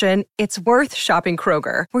inspiration, it's worth shopping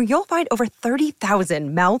Kroger, where you'll find over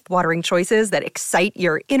 30,000 mouth-watering choices that excite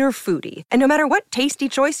your inner foodie. And no matter what tasty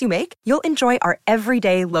choice you make, you'll enjoy our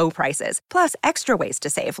everyday low prices, plus extra ways to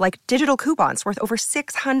save, like digital coupons worth over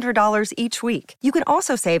 $600 each week. You can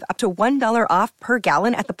also save up to $1 off per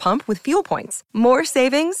gallon at the pump with fuel points. More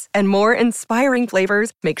savings and more inspiring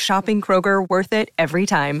flavors make shopping Kroger worth it every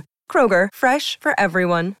time. Kroger, fresh for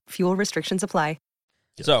everyone. Fuel restrictions apply.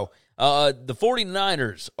 So, the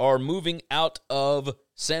 49ers are moving out of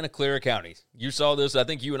Santa Clara County. You saw this. I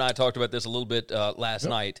think you and I talked about this a little bit last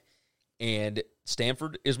night. And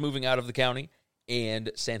Stanford is moving out of the county,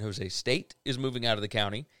 and San Jose State is moving out of the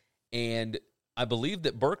county. And I believe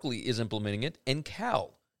that Berkeley is implementing it, and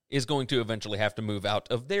Cal is going to eventually have to move out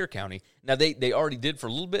of their county. Now, they already did for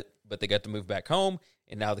a little bit, but they got to move back home,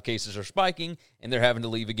 and now the cases are spiking, and they're having to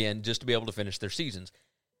leave again just to be able to finish their seasons.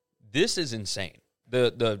 This is insane.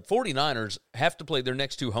 The 49ers have to play their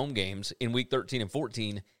next two home games in Week 13 and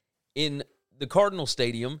 14 in the Cardinal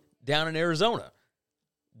Stadium down in Arizona.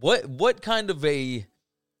 What kind of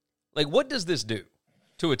what does this do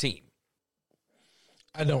to a team?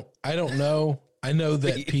 I don't know. I know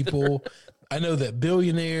that I know that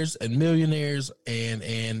billionaires and millionaires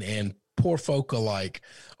and poor folk alike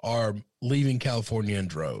are leaving California in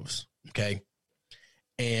droves. Okay.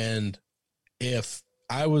 And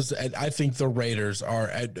I think the Raiders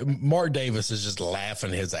are. Mark Davis is just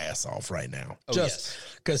laughing his ass off right now, just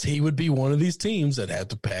because he would be one of these teams that have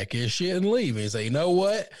to pack his shit and leave. And say, you know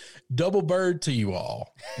what, double bird to you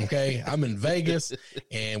all. Okay, I'm in Vegas,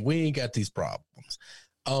 and we ain't got these problems.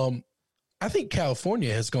 I think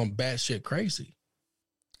California has gone batshit crazy.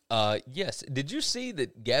 Yes. Did you see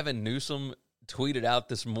that Gavin Newsom tweeted out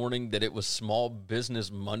this morning that it was Small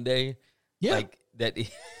Business Monday? Yeah. Like that.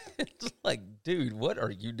 It's like, dude, what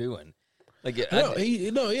are you doing? Like, he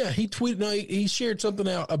tweeted. No, he shared something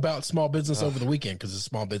out about small business over the weekend because it's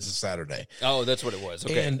Small Business Saturday. Oh, that's what it was.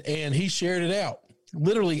 Okay, and he shared it out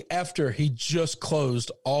literally after he just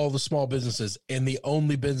closed all the small businesses, and the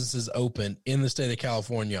only businesses open in the state of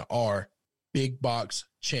California are big box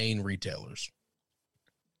chain retailers.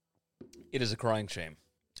 It is a crying shame.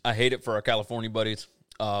 I hate it for our California buddies.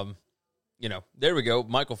 There we go.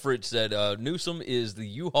 Michael Fritz said Newsom is the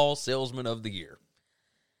U-Haul salesman of the year.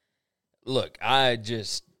 Look, I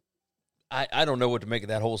don't know what to make of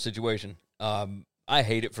that whole situation. I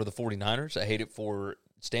hate it for the 49ers. I hate it for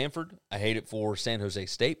Stanford. I hate it for San Jose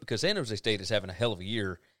State because San Jose State is having a hell of a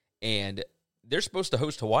year, and they're supposed to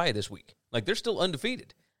host Hawaii this week. Like, they're still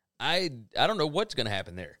undefeated. I don't know what's going to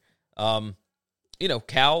happen there.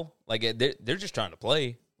 Cal, like, they're just trying to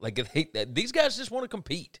play. Like, these guys just want to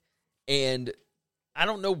compete, and I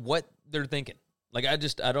don't know what they're thinking. Like, I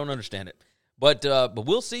don't understand it. But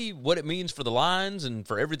we'll see what it means for the lines and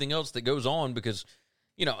for everything else that goes on because,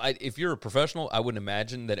 if you're a professional, I wouldn't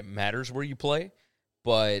imagine that it matters where you play.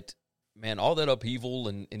 But, man, all that upheaval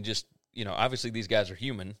and just, obviously these guys are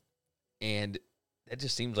human, and that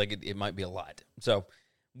just seems like it might be a lot. So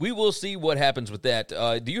we will see what happens with that.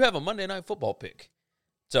 Do you have a Monday Night Football pick?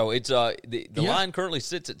 So it's the line currently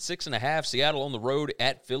sits at 6.5. Seattle on the road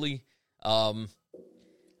at Philly.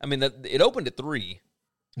 It opened at 3.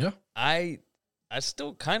 Yeah. I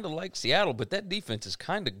still kind of like Seattle, but that defense is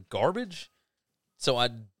kind of garbage. So I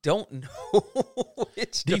don't know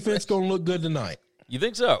which defense going to look good tonight. You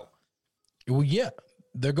think so? Well, yeah.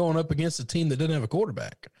 They're going up against a team that doesn't have a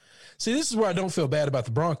quarterback. See, this is where I don't feel bad about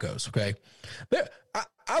the Broncos, okay?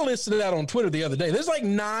 I listed it out on Twitter the other day. There's like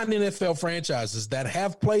 9 NFL franchises that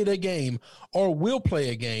have played a game or will play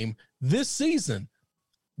a game this season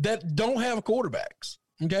that don't have quarterbacks,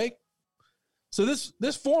 okay? So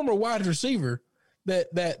this former wide receiver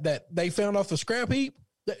that they found off the scrap heap,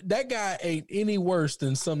 that guy ain't any worse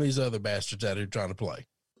than some of these other bastards that are trying to play.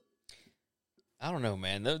 I don't know,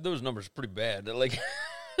 man. Those numbers are pretty bad. Like,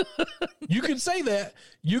 you can say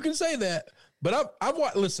that, but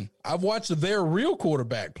I've watched their real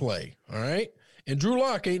quarterback play. All right, and Drew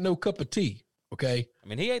Lock ain't no cup of tea. Okay, I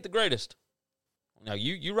mean, he ain't the greatest. Now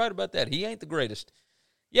you right about that. He ain't the greatest.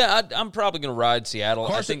 Yeah, I'm probably going to ride Seattle.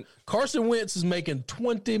 Carson Wentz is making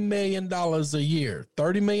 $20 million a year,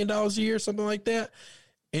 $30 million a year, something like that,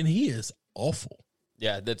 and he is awful.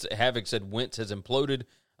 Yeah, that's Havoc said Wentz has imploded.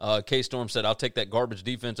 K-Storm said, I'll take that garbage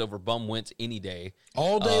defense over bum Wentz any day.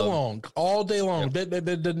 All day long. Yep.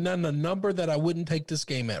 The number that I wouldn't take this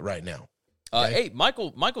game at right now. Okay? Hey,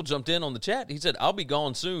 Michael jumped in on the chat. He said, I'll be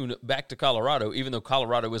gone soon back to Colorado, even though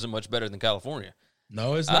Colorado isn't much better than California.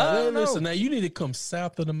 No, it's not. Listen, now you need to come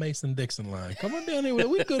south of the Mason-Dixon line. Come on down here.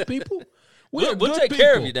 We're good people. We'll take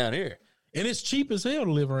care of you down here. And it's cheap as hell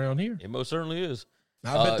to live around here. It most certainly is.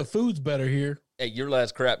 I bet the food's better here. Hey, your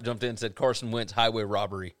last crap jumped in and said Carson Wentz highway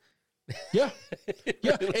robbery. Yeah.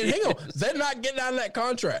 Yeah. And hang on, they're not getting out of that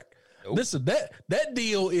contract. Nope. Listen, that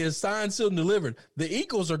deal is signed, sealed, and delivered. The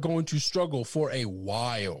Eagles are going to struggle for a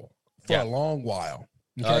while, a long while.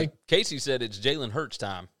 Okay. Casey said it's Jalen Hurts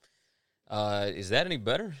time. Is that any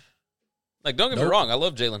better? Like, don't get me wrong, I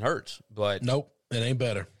love Jalen Hurts, but nope, it ain't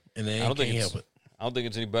better, and they can't help it. I don't think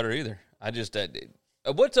it's any better either. I just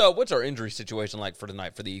what's our injury situation like for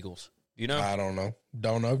tonight for the Eagles? Do you know? I don't know.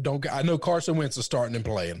 I know Carson Wentz is starting and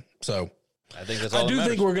playing, so I think that's all. I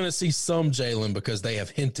think we're going to see some Jalen because they have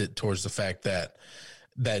hinted towards the fact that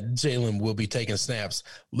Jalen will be taking snaps.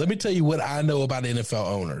 Let me tell you what I know about NFL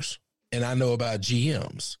owners, and I know about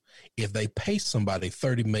GMs. If they pay somebody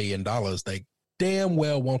 $30 million, they damn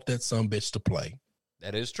well want that sumbitch to play.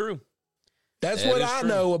 That is true. That's what I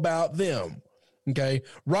know about them. Okay.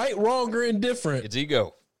 Right, wrong, or indifferent. It's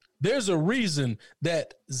ego. There's a reason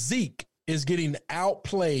that Zeke is getting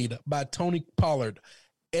outplayed by Tony Pollard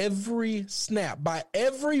every snap. By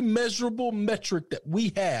every measurable metric that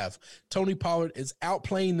we have, Tony Pollard is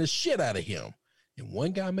outplaying the shit out of him. And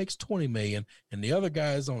one guy makes $20 million, and the other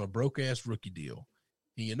guy is on a broke-ass rookie deal.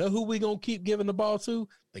 And you know who we going to keep giving the ball to?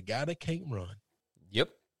 The guy that can't run. Yep,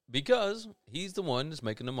 because he's the one that's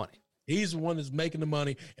making the money. He's the one that's making the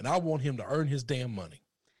money, and I want him to earn his damn money.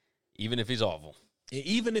 Even if he's awful.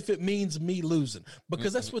 Even if it means me losing.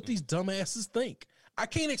 Because that's what these dumbasses think. I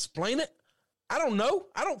can't explain it. I don't know.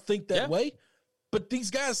 I don't think that way. But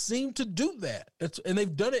these guys seem to do that. And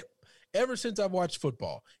they've done it Ever since I've watched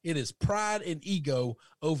football, it is pride and ego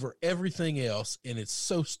over everything else, and it's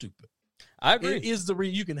so stupid. I agree. It is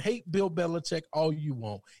you can hate Bill Belichick all you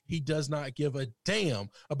want. He does not give a damn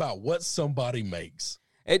about what somebody makes.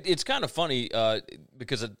 It's kind of funny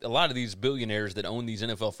because a lot of these billionaires that own these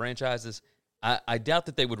NFL franchises, I doubt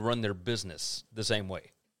that they would run their business the same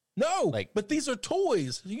way. No, but these are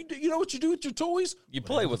toys. You know what you do with your toys? You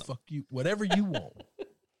play with them. Whatever you want.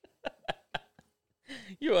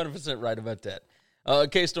 You're 100% right about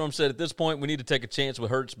that. K-Storm said, at this point, we need to take a chance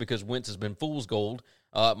with Hurts because Wentz has been fool's gold.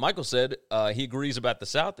 Michael said he agrees about the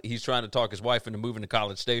South. He's trying to talk his wife into moving to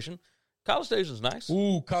College Station. College Station's nice.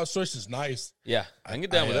 Ooh, College Station's nice. Yeah, I can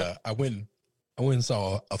get down with that. I went and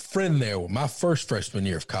saw a friend there with my first freshman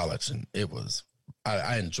year of college, and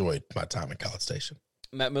I enjoyed my time at College Station.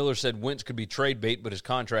 Matt Miller said Wentz could be trade bait, but his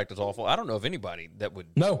contract is awful. I don't know of anybody that would.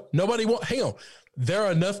 No, nobody won't. Hang on. There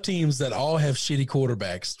are enough teams that all have shitty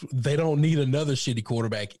quarterbacks. They don't need another shitty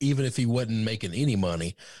quarterback, even if he wasn't making any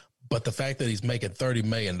money. But the fact that he's making $30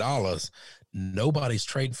 million, nobody's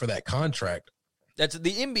trading for that contract. That's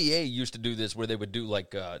the NBA used to do this where they would do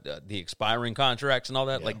like the expiring contracts and all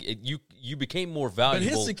that. Yeah. Like you became more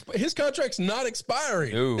valuable. But his contract's not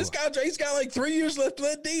expiring. No. His contract, he's got like 3 years left of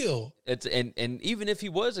that deal. And even if he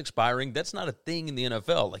was expiring, that's not a thing in the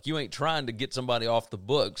NFL. Like you ain't trying to get somebody off the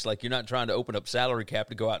books. Like you're not trying to open up salary cap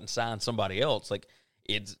to go out and sign somebody else. Like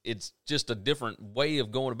it's just a different way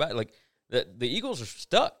of going about it. Like the Eagles are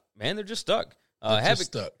stuck, man. They're just stuck.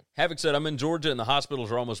 Havoc said, I'm in Georgia and the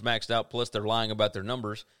hospitals are almost maxed out, plus they're lying about their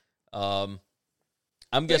numbers. I'm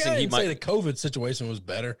guessing he might say the COVID situation was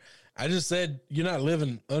better. I just said you're not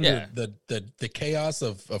living under the chaos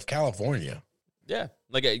of California. Yeah.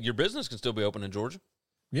 Like your business can still be open in Georgia.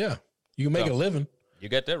 Yeah. You can make a living. You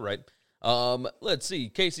got that right. Let's see.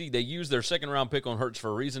 Casey, they used their second-round pick on Hurts for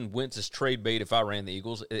a reason. Wentz is trade bait if I ran the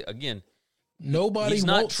Eagles. Again, he's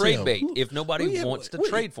not trade him. bait if nobody wants to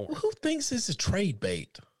trade for him. Who thinks this is trade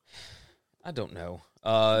bait? I don't know.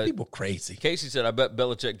 People crazy. Casey said, I bet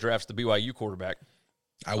Belichick drafts the BYU quarterback.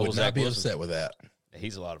 I would not be upset with that.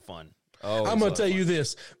 He's a lot of fun. I'm going to tell you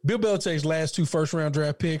this. Bill Belichick's last 2 first-round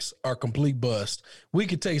draft picks are complete bust. We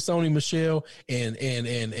could take Sony Michel and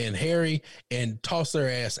Harry and toss their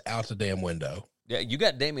ass out the damn window. Yeah, you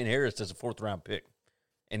got Damian Harris as a 4th-round pick,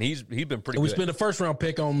 and he's been pretty good. We spent a first-round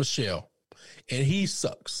pick on Michel, and he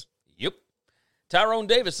sucks. Yep. Tyrone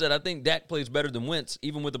Davis said, I think Dak plays better than Wentz,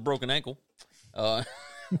 even with a broken ankle.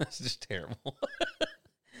 That's just terrible.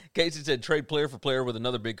 Casey said, trade player for player with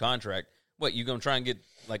another big contract. What, you going to try and get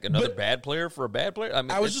like another bad player for a bad player? I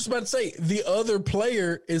mean, I was just about to say, the other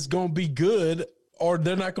player is going to be good or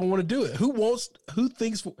they're not going to want to do it. Who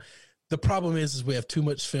thinks the problem is we have too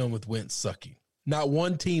much film with Wentz sucking. Not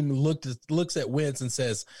one team looks at Wentz and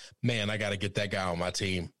says, man, I got to get that guy on my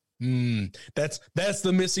team. That's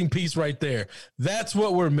the missing piece right there. That's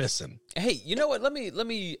what we're missing. Hey, you know what? Let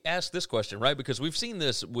me ask this question, right? Because we've seen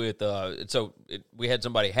this with we had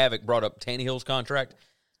somebody, Havoc, brought up Tannehill's contract.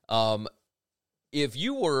 If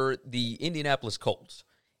you were the Indianapolis Colts,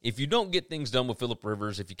 if you don't get things done with Phillip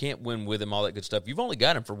Rivers, if you can't win with him, all that good stuff, you've only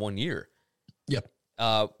got him for 1 year. Yep.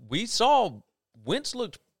 We saw Wentz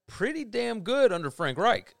looked pretty damn good under Frank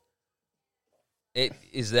Reich.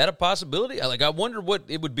 Is that a possibility? I wonder what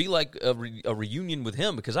it would be like a reunion with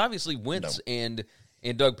him, because obviously Wentz and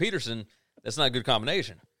Doug Peterson, that's not a good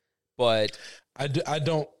combination. But I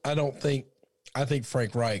think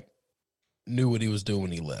Frank Reich knew what he was doing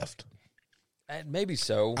when he left. Maybe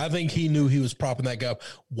so. I think he knew he was propping that guy up.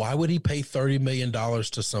 Why would he pay $30 million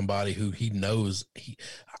to somebody who he knows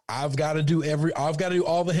I've got to do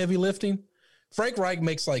all the heavy lifting? Frank Reich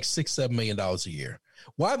makes like $6-7 million a year.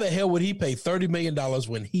 Why the hell would he pay $30 million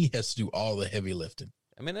when he has to do all the heavy lifting?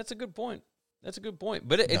 I mean, that's a good point.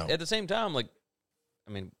 But at the same time,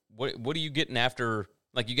 what are you getting after?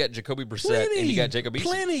 Like, you got Jacoby Brissett and you got Jacob Eason.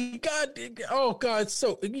 Plenty. God.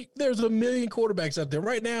 So there's a million quarterbacks out there.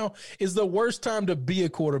 Right now is the worst time to be a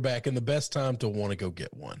quarterback and the best time to want to go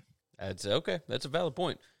get one. That's okay. That's a valid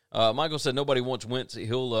point. Michael said nobody wants Wentz.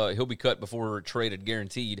 He'll be cut before traded,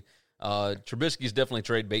 guaranteed. Trubisky's definitely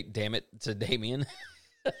trade bait. Damn it, to Damien.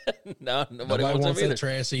 No, nobody wants that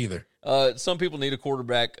trash either. Some people need a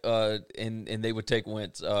quarterback, and they would take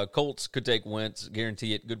Wentz. Colts could take Wentz,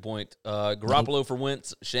 guarantee it. Good point. Garoppolo for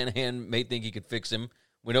Wentz. Shanahan may think he could fix him.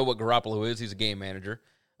 We know what Garoppolo is. He's a game manager.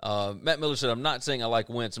 Matt Miller said, I'm not saying I like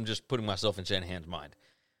Wentz. I'm just putting myself in Shanahan's mind.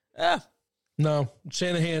 No,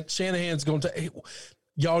 Shanahan's going to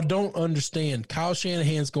 – y'all don't understand. Kyle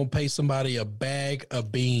Shanahan's going to pay somebody a bag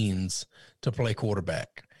of beans to play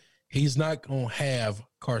quarterback. He's not going to have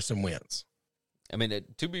Carson Wentz. I mean,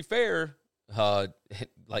 to be fair,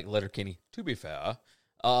 like Letterkenny, to be fair,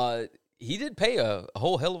 he did pay a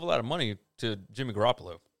whole hell of a lot of money to Jimmy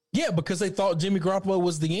Garoppolo. Yeah, because they thought Jimmy Garoppolo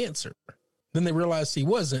was the answer. Then they realized he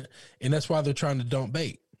wasn't, and that's why they're trying to dump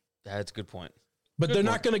bait. That's a good point. But they're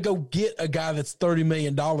not going to go get a guy that's $30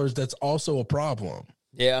 million that's also a problem.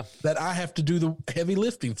 Yeah. That I have to do the heavy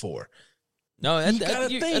lifting for. No, you got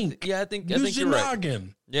to think. I think you're right.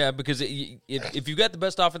 Noggin. Yeah, because if you got the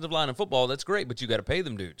best offensive line in football, that's great, but you got to pay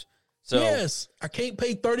them dudes. So yes, I can't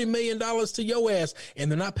pay $30 million to your ass,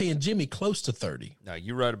 and they're not paying Jimmy close to 30. No,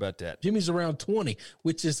 you're right about that. Jimmy's around 20,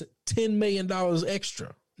 which is $10 million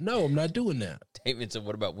extra. No, I'm not doing that. David said,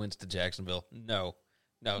 what about wins to Jacksonville? No.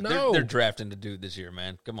 They're drafting the dude this year,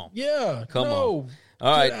 man. Come on. Yeah, come on. All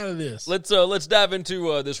right, get out of this. Let's dive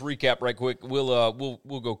into this recap right quick. We'll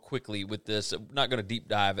go quickly with this. I'm not going to deep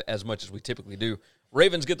dive as much as we typically do.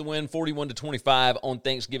 Ravens get the win, 41-25 on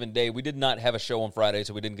Thanksgiving Day. We did not have a show on Friday,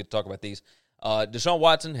 so we didn't get to talk about these. Deshaun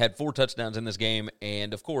Watson had 4 touchdowns in this game,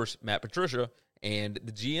 and of course, Matt Patricia and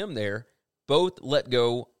the GM there both let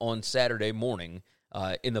go on Saturday morning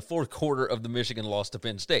in the fourth quarter of the Michigan loss to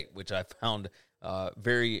Penn State, which I found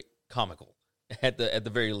very comical at the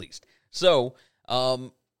very least. So,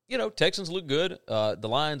 Texans look good. The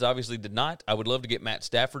Lions obviously did not. I would love to get Matt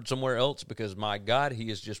Stafford somewhere else because, my God, he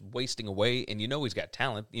is just wasting away. And he's got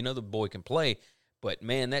talent. The boy can play. But,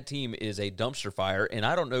 man, that team is a dumpster fire, and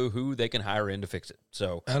I don't know who they can hire in to fix it.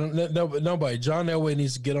 So I don't know. Nobody. John Elway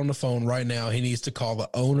needs to get on the phone right now. He needs to call the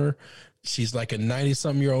owner. She's like a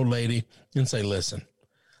 90-something-year-old lady and say, listen,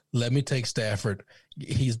 let me take Stafford.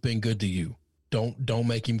 He's been good to you. Don't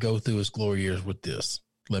make him go through his glory years with this.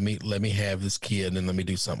 Let me have this kid and let me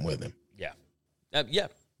do something with him. Yeah,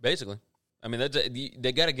 basically. I mean,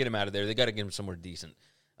 they got to get him out of there. They got to get him somewhere decent.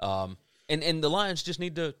 And the Lions just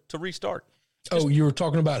need to restart. You were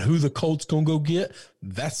talking about who the Colts gonna go get?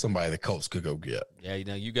 That's somebody the Colts could go get. Yeah,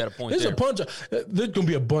 you got a point. There's gonna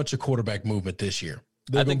be a bunch of quarterback movement this year.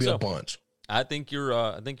 There's gonna be a bunch. I think you're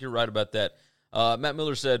right about that. Matt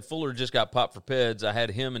Miller said Fuller just got popped for PEDS. I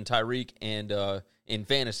had him and Tyreek and in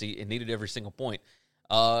fantasy and needed every single point.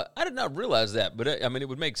 I did not realize that, but it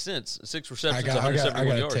would make sense. 6 receptions, 171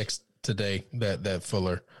 yards. I got a text today that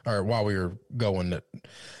Fuller, or while we were going, that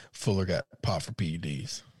Fuller got popped for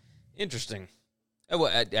PEDs. Interesting. Well,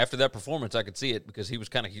 after that performance, I could see it because he was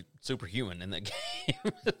kind of superhuman in that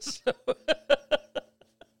game. So,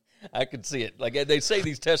 I could see it. Like they say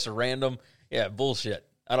these tests are random. Yeah, bullshit.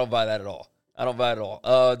 I don't buy that at all.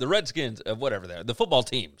 The Redskins, whatever they're, the football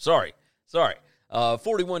team. Sorry.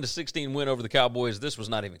 41-16 win over the Cowboys. This was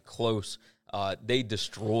not even close. They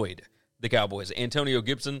destroyed the Cowboys. Antonio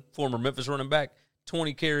Gibson, former Memphis running back,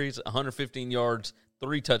 20 carries, 115 yards,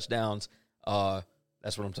 3 touchdowns.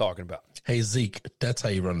 That's what I'm talking about. Hey, Zeke, that's how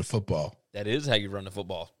you run the football. That is how you run the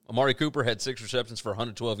football. Amari Cooper had 6 receptions for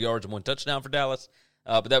 112 yards and 1 touchdown for Dallas.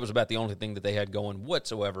 But that was about the only thing that they had going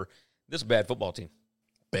whatsoever. This is a bad football team.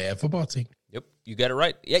 Bad football team. Yep, you got it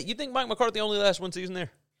right. Yeah, you think Mike McCarthy only lasts one season there?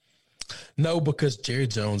 No, because Jerry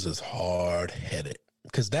Jones is hard-headed.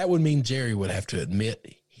 Because that would mean Jerry would have to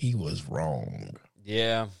admit he was wrong.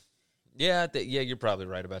 Yeah, you're probably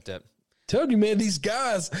right about that. Telling you, man, these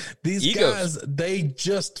guys,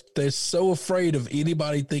 they're so afraid of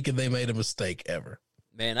anybody thinking they made a mistake ever.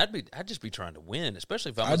 Man, I'd just be trying to win,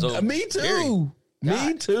 especially if I was me too. Jerry.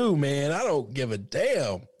 Me too, man. I don't give a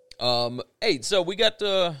damn. Hey, so we got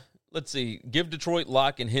let's see, give Detroit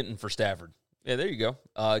Locke and Hinton for Stafford. Yeah, there you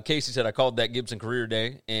go. Casey said I called that Gibson career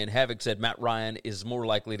day, and Havoc said Matt Ryan is more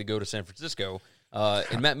likely to go to San Francisco.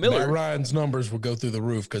 And Matt Miller, Matt Ryan's numbers will go through the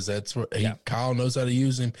roof because that's what Kyle knows how to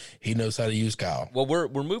use him. He knows how to use Kyle. Well,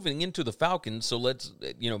 we're moving into the Falcons, so let's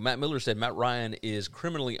Matt Miller said Matt Ryan is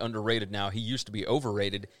criminally underrated now. He used to be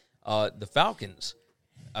overrated. The Falcons,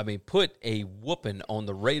 put a whooping on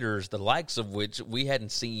the Raiders, the likes of which we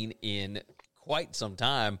hadn't seen in quite some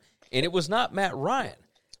time, and it was not Matt Ryan.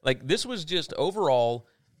 Like, this was just overall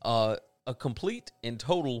a complete and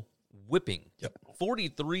total whipping. Yep.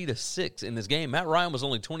 43-6 in this game. Matt Ryan was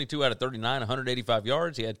only 22 out of 39, 185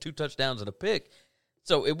 yards. He had 2 touchdowns and a pick.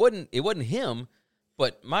 So it wasn't him,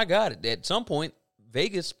 but my God, at some point,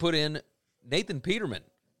 Vegas put in Nathan Peterman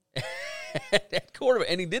at quarterback,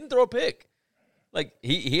 and he didn't throw a pick. Like,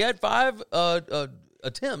 he had 5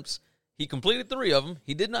 attempts. He completed 3 of them.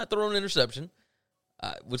 He did not throw an interception.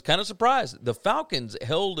 Was kind of surprised. The Falcons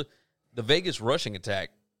held the Vegas rushing attack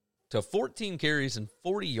to 14 carries and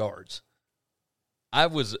 40 yards. I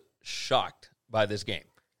was shocked by this game.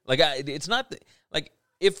 Like, it's not like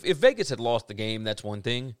if Vegas had lost the game, that's one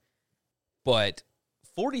thing. But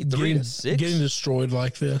 43-6, getting destroyed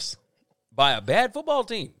like this by a bad football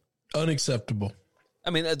team, unacceptable. I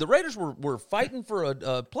mean, the Raiders were fighting for a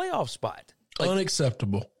playoff spot.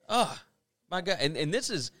 Unacceptable. My God. And this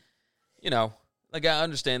is, like I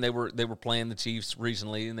understand they were playing the Chiefs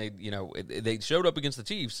recently, and they showed up against the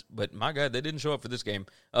Chiefs, but my God, they didn't show up for this game.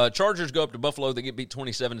 Chargers go up to Buffalo. They get beat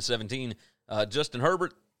 27-17. Justin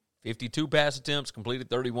Herbert, 52 pass attempts, completed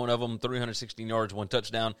 31 of them, 316 yards, 1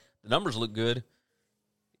 touchdown. The numbers look good.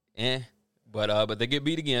 But they get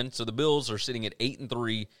beat again. So the Bills are sitting at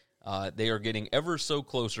 8-3. They are getting ever so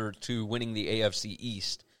closer to winning the AFC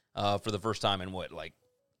East for the first time in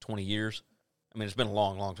 20 years? I mean, it's been a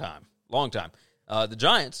long time. The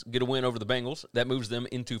Giants get a win over the Bengals. That moves them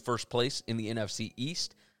into first place in the NFC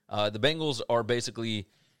East. The Bengals are basically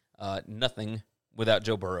nothing without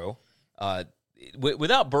Joe Burrow.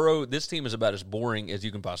 Without Burrow, this team is about as boring as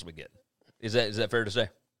you can possibly get. Is that fair to say?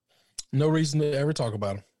 No reason to ever talk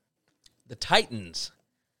about them. The Titans,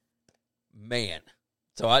 man.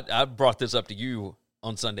 So I brought this up to you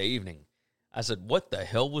on Sunday evening. I said, what the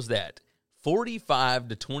hell was that?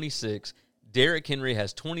 45-26. Derrick Henry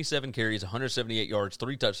has 27 carries, 178 yards,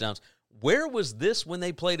 3 touchdowns. Where was this when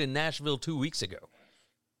they played in Nashville 2 weeks ago?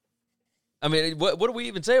 I mean, what do we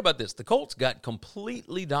even say about this? The Colts got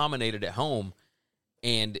completely dominated at home.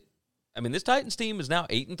 And, I mean, this Titans team is now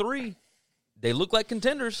 8-3. They look like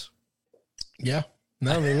contenders. Yeah.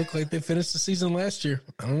 No, they look like they finished the season last year.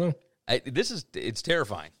 I don't know. It's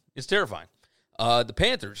terrifying. It's terrifying. The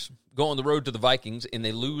Panthers go on the road to the Vikings, and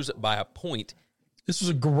they lose by a point. This was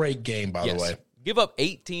a great game, by the way. Give up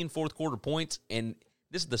 18 fourth-quarter points, and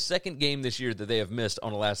this is the second game this year that they have missed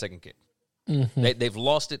on a last-second kick. Mm-hmm. They've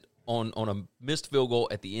lost it on a missed field goal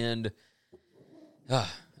at the end.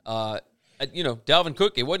 Dalvin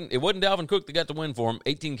Cook, it wasn't Dalvin Cook that got the win for him.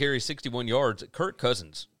 18 carries, 61 yards. Kirk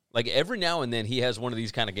Cousins. Like, every now and then he has one of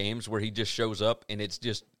these kind of games where he just shows up, and it's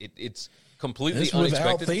just it's completely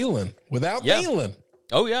unexpected. Without Thielen.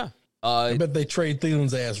 Oh, yeah. I bet they trade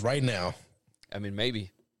Thielen's ass right now. I mean,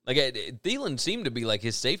 maybe. Like, Thielen seemed to be like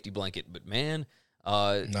his safety blanket, but man,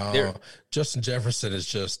 no, Justin Jefferson is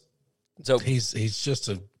just he's just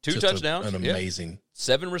two touchdowns, an amazing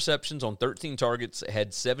 7 receptions on 13 targets,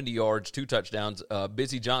 had 70 yards, 2 touchdowns.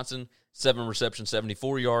 Busy Johnson, 7 receptions,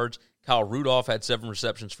 74 yards. Kyle Rudolph had 7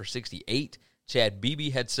 receptions for 68. Chad Beebe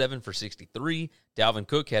had 7 for 63. Dalvin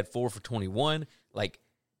Cook had 4 for 21. Like,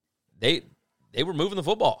 they were moving the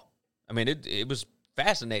football. I mean, it was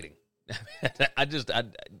fascinating.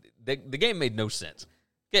 The game made no sense.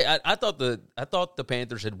 Okay, I thought the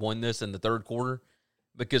Panthers had won this in the third quarter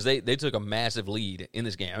because they took a massive lead in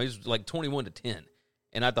this game. I mean, it was like 21-10,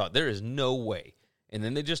 and I thought there is no way. And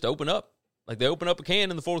then they just open up. Like, they open up a can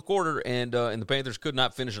in the fourth quarter, and the Panthers could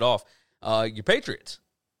not finish it off. Your Patriots.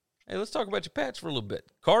 Hey, let's talk about your Pats for a little bit.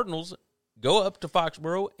 Cardinals go up to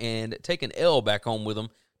Foxborough and take an L back home with them,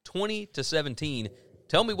 20-17.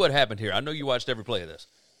 Tell me what happened here. I know you watched every play of this.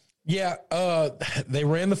 Yeah, they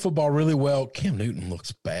ran the football really well. Cam Newton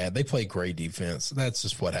looks bad. They played great defense. That's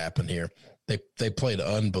just what happened here. They played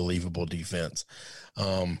unbelievable defense.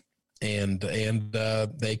 And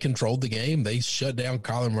they controlled the game. They shut down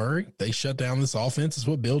Kyler Murray. They shut down this offense. It's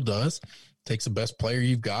what Bill does. Takes the best player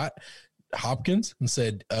you've got, Hopkins, and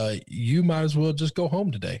said, you might as well just go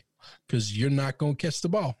home today because you're not going to catch the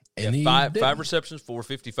ball. And yeah, five receptions for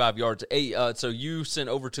 55 yards. Hey, so you sent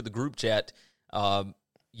over to the group chat,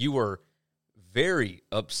 you were very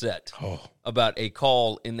upset about a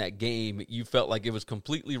call in that game. You felt like it was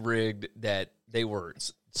completely rigged, that they were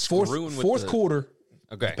screwing with fourth quarter.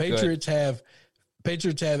 Okay, Patriots have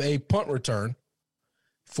a punt return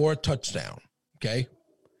for a touchdown, okay?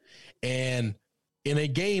 And in a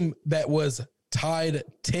game that was tied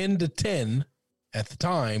 10-10 at the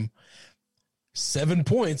time, 7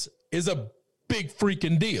 points is a big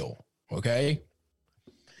freaking deal, okay?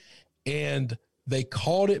 And they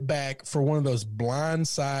called it back for one of those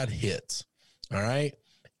blindside hits, all right?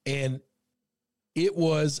 And it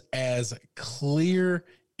was as clear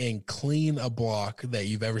and clean a block that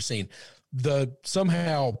you've ever seen.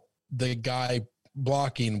 Somehow the guy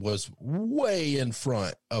blocking was way in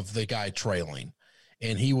front of the guy trailing,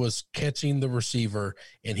 and he was catching the receiver,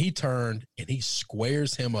 and he turned and he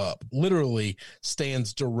squares him up, literally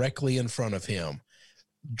stands directly in front of him,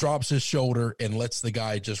 drops his shoulder and lets the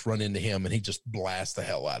guy just run into him, and he just blasts the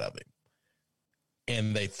hell out of him.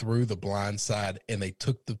 And they threw the blind side, and they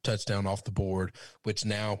took the touchdown off the board, which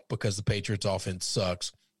now, because the Patriots offense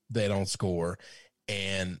sucks, they don't score.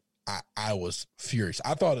 And I was furious.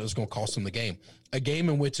 I thought it was going to cost them the game. A game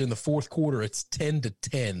in which in the fourth quarter it's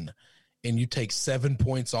 10-10 and you take 7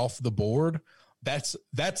 points off the board. That's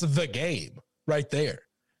the game right there.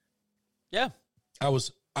 Yeah. I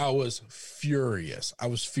was I was furious.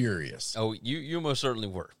 Oh, you most certainly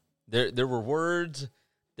were. There were words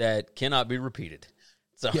that cannot be repeated.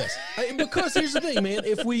 So. Yes, because here's the thing, man.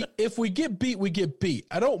 If we get beat, we get beat.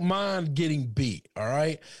 I don't mind getting beat. All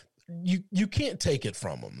right, you can't take it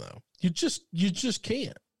from them though. You just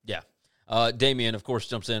can't. Yeah. Damien, of course,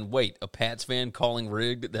 jumps in. Wait, a Pats fan calling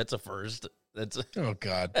rigged? That's a first. Oh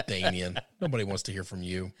God, Damien. Nobody wants to hear from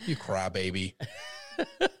you. You crybaby.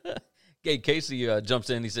 Okay, Casey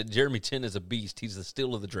jumps in. He said Jeremy Chin is a beast. He's the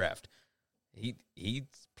steal of the draft. He's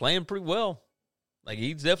playing pretty well. Like,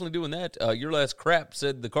 he's definitely doing that. Your last crap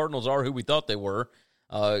said the Cardinals are who we thought they were.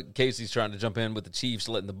 Casey's trying to jump in with the Chiefs,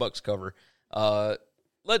 letting the Bucs cover.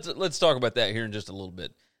 Let's talk about that here in just a little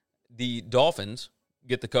bit. The Dolphins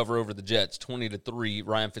get the cover over the Jets, 20-3.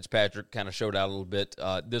 Ryan Fitzpatrick kind of showed out a little bit.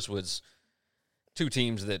 This was two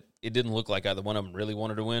teams that it didn't look like either one of them really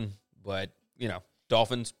wanted to win. But,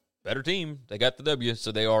 Dolphins, better team. They got the W,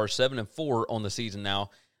 so they are 7-4 on the season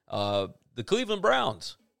now. The Cleveland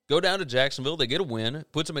Browns go down to Jacksonville. They get a win,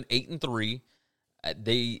 puts them at 8-3.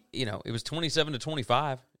 It was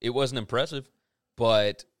 27-25. It wasn't impressive,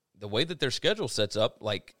 but the way that their schedule sets up,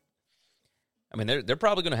 they're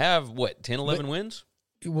probably going to have 10, 11 wins.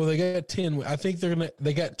 Well, they got 10. I think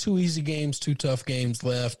they got 2 easy games, 2 tough games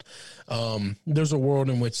left. There's a world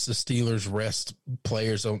in which the Steelers rest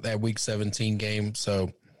players on that Week 17 game.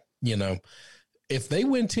 So, if they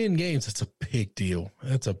win 10 games, that's a big deal.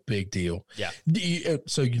 That's a big deal. Yeah.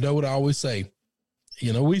 So you know what I always say?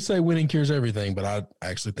 We say winning cures everything, but I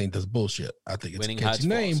actually think that's bullshit. I think it's winning a catchy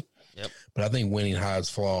name, yep. But I think winning hides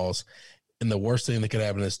flaws. And the worst thing that could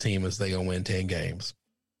happen to this team is they're going to win 10 games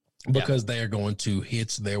because they are going to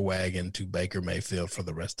hitch their wagon to Baker Mayfield for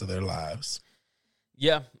the rest of their lives.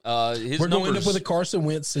 Yeah. We're going to end up with a Carson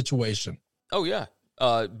Wentz situation. Oh, yeah.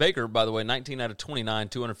 Baker, by the way, 19 out of 29,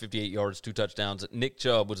 258 yards, 2 touchdowns. Nick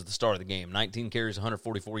Chubb was the star of the game. 19 carries,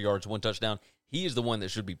 144 yards, 1 touchdown. He is the one that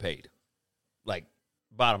should be paid.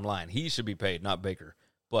 Bottom line, he should be paid, not Baker.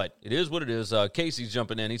 But it is what it is. Casey's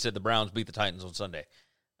jumping in. He said the Browns beat the Titans on Sunday.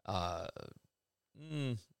 I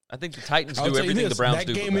think the Titans do everything the Browns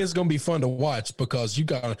do. That game is going to be fun to watch because you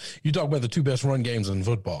talk about the 2 best run games in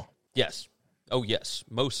football. Yes. Oh, yes.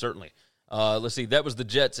 Most certainly. Let's see. That was the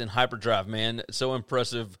Jets in hyperdrive, man. So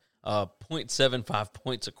impressive. 0.75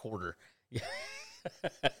 points a quarter.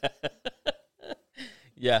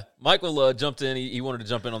 Yeah. Michael jumped in. He wanted to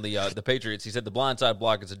jump in on the Patriots. He said the blindside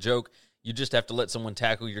block is a joke. You just have to let someone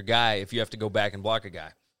tackle your guy if you have to go back and block a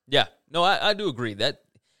guy. Yeah. No, I do agree.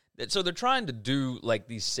 So they're trying to do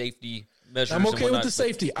these safety measures. I'm okay with the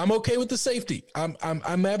safety.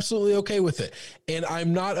 I'm absolutely okay with it. And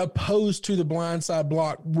I'm not opposed to the blindside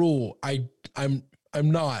block rule. I'm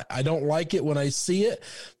not. I don't like it when I see it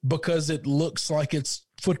because it looks like it's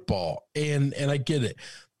football. And I get it.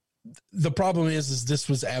 The problem is this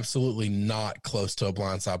was absolutely not close to a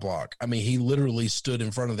blindside block. I mean, he literally stood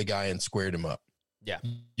in front of the guy and squared him up. Yeah.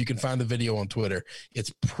 You can find the video on Twitter.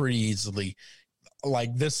 It's pretty easily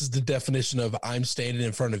this is the definition of I'm standing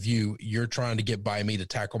in front of you. You're trying to get by me to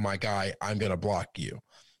tackle my guy. I'm going to block you.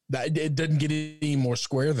 It doesn't get any more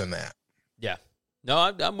square than that. Yeah. No,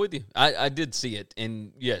 I'm with you. I did see it.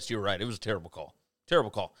 And yes, you're right. It was a terrible call.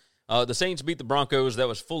 Terrible call. The Saints beat the Broncos. That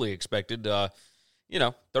was fully expected.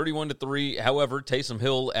 31-3. However, Taysom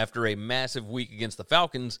Hill, after a massive week against the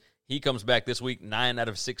Falcons, he comes back this week, 9 out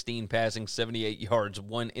of 16 passing, 78 yards,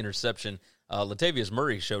 1 interception. Latavius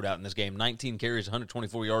Murray showed out in this game, 19 carries,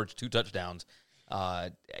 124 yards, 2 touchdowns.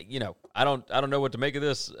 I don't know what to make of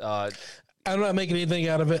this. I'm not making anything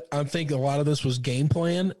out of it. I think a lot of this was game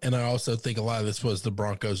plan, and I also think a lot of this was the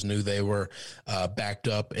Broncos knew they were backed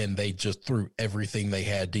up, and they just threw everything they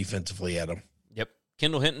had defensively at them. Yep.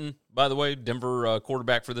 Kendall Hinton, by the way, Denver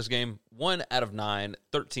quarterback for this game, 1 out of 9,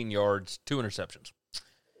 13 yards, 2 interceptions.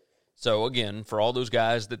 So, again, for all those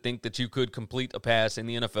guys that think that you could complete a pass in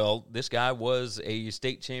the NFL, this guy was a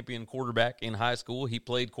state champion quarterback in high school. He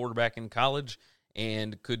played quarterback in college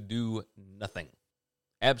and could do nothing.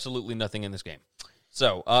 Absolutely nothing in this game.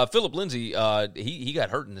 So, Philip Lindsay, he got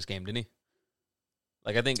hurt in this game, didn't he?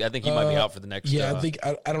 I think he might be out for the next. Yeah,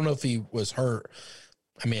 I don't know if he was hurt.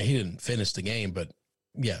 I mean, he didn't finish the game, but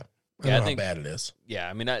yeah. I don't know how bad it is. Yeah,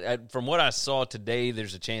 I mean, from what I saw today,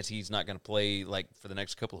 there's a chance he's not going to play for the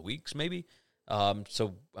next couple of weeks, maybe.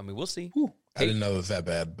 So, I mean, we'll see. Whew. I didn't know it was that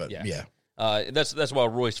bad, but yeah. That's why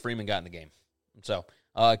Royce Freeman got in the game. So,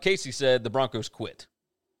 Casey said the Broncos quit.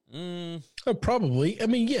 Probably. I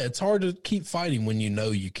mean, yeah, it's hard to keep fighting when you know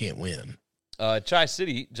you can't win. Chai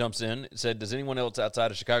City jumps in and said, does anyone else outside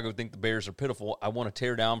of Chicago think the Bears are pitiful? I want to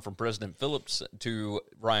tear down from President Phillips to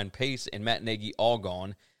Ryan Pace and Matt Nagy, all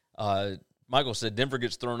gone. Michael said Denver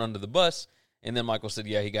gets thrown under the bus, and then Michael said,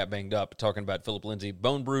 yeah, he got banged up, talking about Philip Lindsay,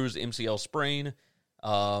 bone bruise, MCL sprain.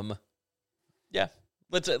 Yeah,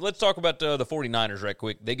 let's talk about the 49ers right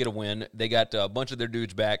quick. They get a win. They got a bunch of their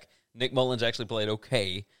dudes back. Nick Mullins actually played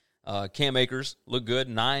okay. Cam Akers looked good,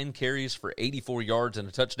 9 carries for 84 yards and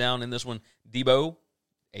a touchdown in this one. Debo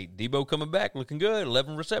coming back, looking good,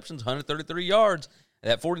 11 receptions, 133 yards.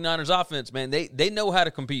 That 49ers offense, man, they know how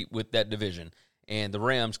to compete with that division, and the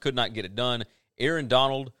Rams could not get it done. Aaron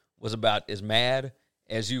Donald was about as mad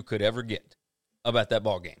as you could ever get about that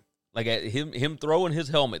ball game. Like him throwing his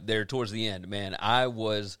helmet there towards the end, man, I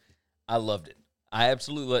loved it. I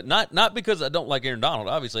absolutely not because I don't like Aaron Donald.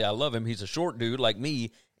 Obviously, I love him. He's a short dude like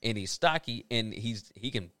me, and he's stocky, and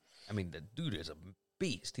the dude is a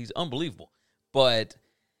beast. He's unbelievable. But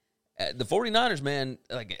the 49ers, man,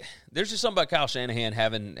 like there's just something about Kyle Shanahan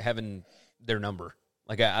having their number.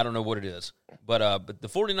 Like I don't know what it is, but the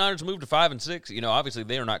 49ers moved to 5-6. You know, obviously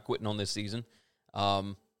they are not quitting on this season.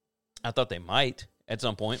 I thought they might at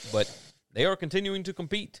some point, but they are continuing to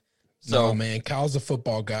compete. So, no, man, Kyle's a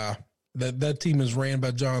football guy. That team is ran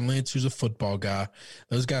by John Lynch, who's a football guy.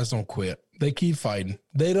 Those guys don't quit. They keep fighting.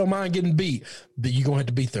 They don't mind getting beat, but you're going to have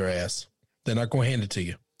to beat their ass. They're not going to hand it to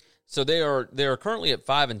you. So they are currently at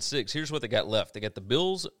 5-6. Here's what they got left. They got the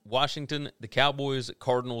Bills, Washington, the Cowboys,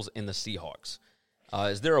 Cardinals, and the Seahawks.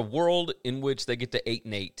 Is there a world in which they get to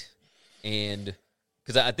 8-8? And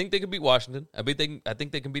because I think they can beat Washington. I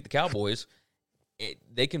think they can beat the Cowboys.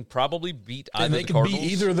 They can probably beat either and they the can Cardinals.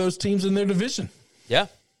 beat either of those teams in their division. Yeah.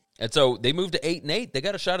 And so they moved to 8-8. They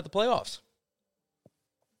got a shot at the playoffs.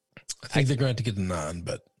 I think they're going to get to 9,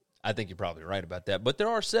 but I think you're probably right about that. But there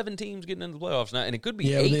are 7 teams getting into the playoffs now, and it could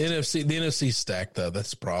be 8. The NFC's stacked though.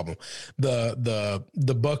 That's the problem.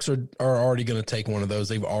 The Bucks are already going to take one of those.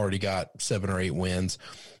 They've already got 7 or 8 wins,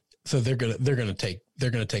 so they're going to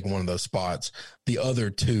take one of those spots. The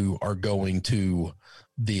other 2 are going to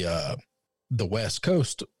the West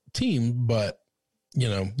Coast team, but you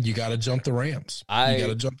know you got to jump the Rams. You got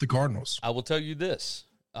to jump the Cardinals. I will tell you this.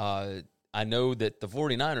 I know that the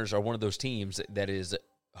 49ers are one of those teams that is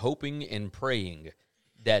hoping and praying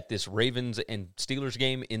that this Ravens and Steelers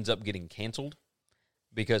game ends up getting canceled,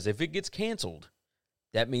 because if it gets canceled,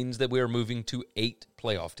 that means that we are moving to 8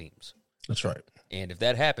 playoff teams. That's right. And if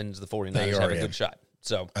that happens, the 49ers have a good shot.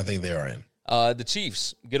 So I think they are in. The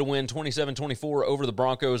Chiefs get a win 27-24 over the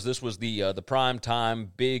Broncos. This was the prime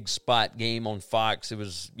time big spot game on Fox. It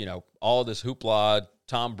was, you know, all this hoopla,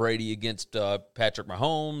 Tom Brady against Patrick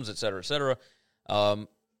Mahomes, et cetera, et cetera.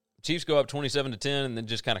 Chiefs go up 27-10 and then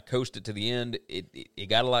just kind of coast it to the end. It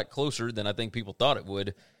got a lot closer than I think people thought it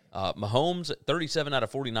would. Mahomes, 37 out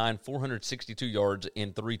of 49, 462 yards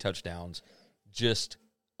and 3 touchdowns. Just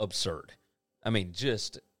absurd. I mean,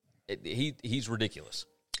 he's ridiculous.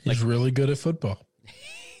 He's really good at football.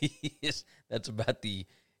 That's about the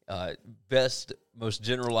best, most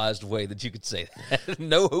generalized way that you could say that.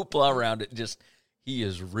 No hoopla around it. Just he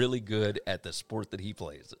is really good at the sport that he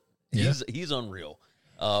plays. Yeah. He's unreal.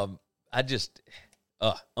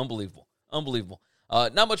 Unbelievable.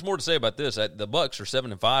 Not much more to say about this. The Bucks are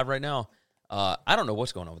 7-5 right now. I don't know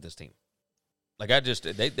what's going on with this team. Like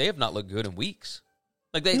they have not looked good in weeks.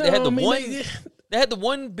 Like they had the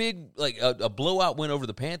one big like a blowout win over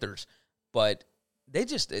the Panthers, but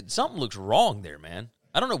something looks wrong there, man.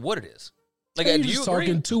 I don't know what it is. Like, do you agree?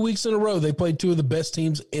 Talking 2 weeks in a row, they played 2 of the best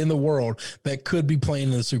teams in the world that could be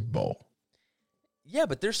playing in the Super Bowl. Yeah,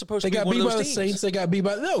 but they're supposed to be one of those teams. They got beat by the Saints. They got beat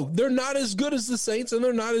by... No, they're not as good as the Saints, and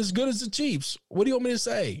they're not as good as the Chiefs. What do you want me to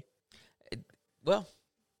say? Well...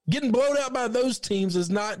 Getting blown out by those teams is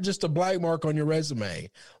not just a black mark on your resume.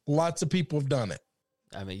 Lots of people have done it.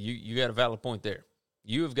 I mean, you got a valid point there.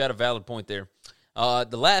 You have got a valid point there.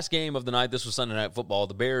 The last game of the night, this was Sunday Night Football.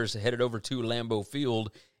 The Bears headed over to Lambeau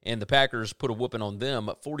Field, and the Packers put a whooping on them,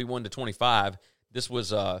 41-25. This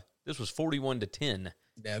was 41-10.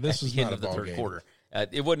 Yeah, this was not a ball game. Quarter.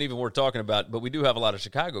 It wasn't even worth talking about, but we do have a lot of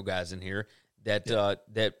Chicago guys in here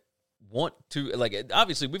that want to, like,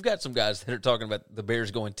 obviously we've got some guys that are talking about the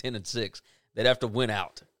Bears going 10-6 that have to win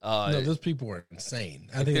out. No, those people are insane.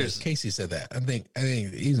 I think Casey said that. I think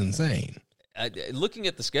he's insane. Looking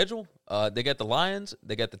at the schedule, they got the Lions,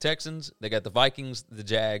 they got the Texans, they got the Vikings, the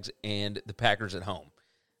Jags, and the Packers at home.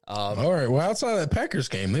 All right. Well, outside of that Packers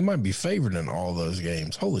game, they might be favored in all those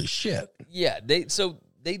games. Holy shit. Yeah. They do this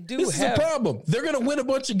have. This is the problem. They're going to win a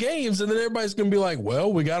bunch of games, and then everybody's going to be like,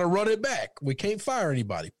 well, we got to run it back. We can't fire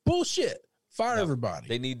anybody. Bullshit. Fire everybody.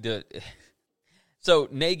 They need to. So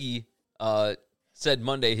Nagy said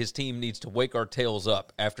Monday his team needs to wake our tails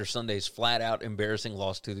up after Sunday's flat-out embarrassing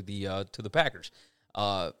loss to the Packers.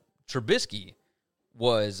 Trubisky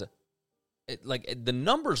was the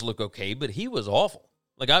numbers look okay, but he was awful.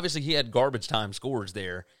 Like, obviously, he had garbage time scores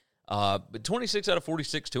there. But 26 out of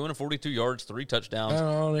 46, 242 yards, 3 touchdowns. I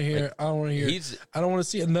don't want to hear. I don't want to hear. I don't want to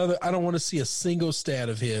see another. I don't want to see a single stat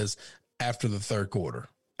of his after the third quarter.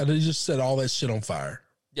 And he just set all that shit on fire.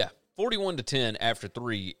 Yeah, 41-10 after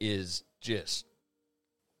 3 is just.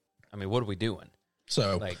 I mean, what are we doing?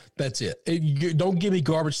 So that's it. Don't give me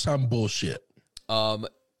garbage time bullshit.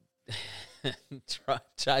 Tri-City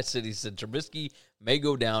said Trubisky may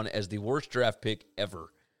go down as the worst draft pick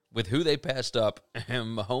ever. With who they passed up,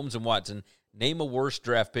 Mahomes and Watson, name a worse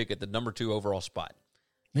draft pick at the number 2 overall spot.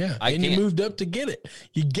 Yeah, and you moved up to get it.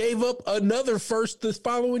 You gave up another first this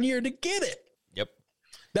following year to get it. Yep.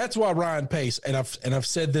 That's why Ryan Pace, and I've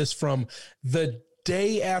said this from the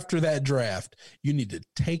day after that draft, you need to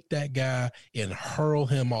take that guy and hurl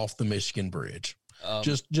him off the Michigan bridge.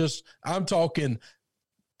 Just I'm talking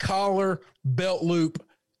collar, belt loop,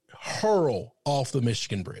 hurl off the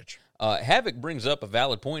Michigan bridge. Havoc brings up a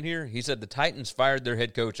valid point here. He said the Titans fired their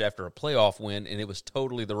head coach after a playoff win, and it was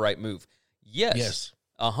totally the right move. Yes.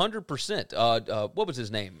 100%. What was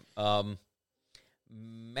his name? Mike.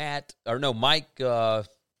 God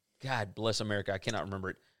bless America. I cannot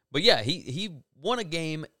remember it. But yeah, he won a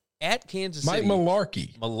game at Kansas City. Mike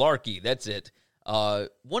Malarkey, that's it.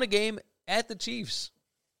 Won a game at the Chiefs,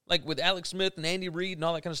 like with Alex Smith and Andy Reid and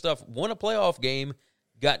all that kind of stuff. Won a playoff game,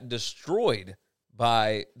 got destroyed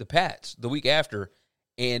by the Pats the week after,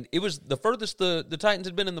 and it was the furthest the Titans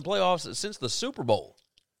had been in the playoffs since the Super Bowl,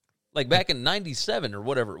 like back in '97 or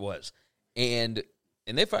whatever it was. And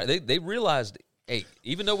they realized, hey,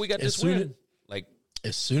 even though we got this win,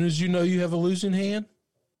 as soon as you know you have a losing hand,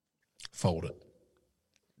 fold it.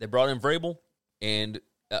 They brought in Vrabel, and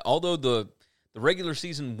although the regular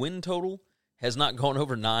season win total has not gone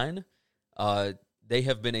over 9, they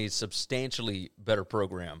have been a substantially better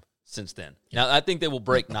program since then. Now, I think they will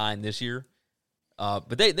break 9 this year,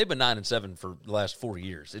 but they've been 9-7 for the last 4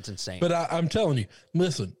 years. It's insane. But I'm telling you,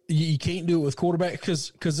 listen, you can't do it with quarterback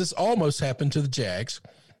because this almost happened to the Jags.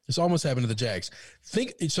 So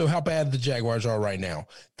how bad the Jaguars are right now.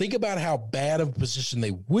 Think about how bad of a position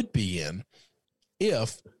they would be in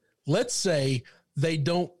if, let's say, they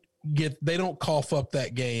don't cough up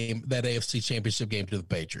that game, that AFC Championship game to the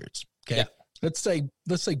Patriots. Okay, yeah. Let's say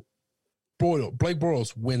Blake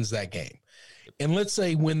Bortles wins that game, and let's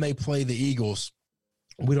say when they play the Eagles,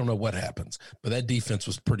 we don't know what happens, but that defense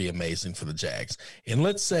was pretty amazing for the Jags. And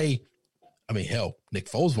let's say, Nick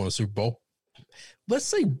Foles won a Super Bowl. Let's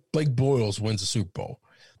say Blake Bortles wins a Super Bowl.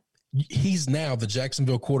 He's now the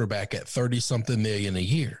Jacksonville quarterback at 30-something million a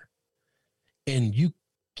year, and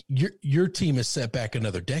your team is set back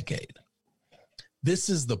another decade. This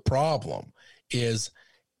is the problem. Is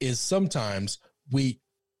sometimes we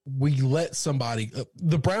let somebody.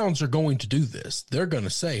 The Browns are going to do this. They're going to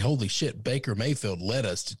say, "Holy shit, Baker Mayfield led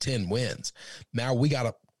us to 10 wins. Now we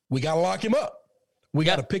gotta lock him up. We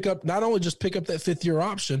got to pick up that 5th-year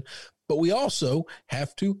option, but we also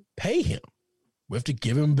have to pay him. We have to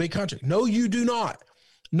give him a big contract." No, you do not.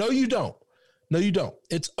 No, you don't. No, you don't.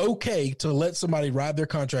 It's okay to let somebody ride their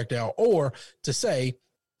contract out or to say,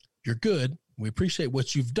 "You're good. We appreciate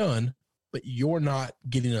what you've done, but you're not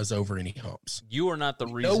getting us over any humps. You are not the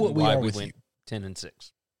reason why we went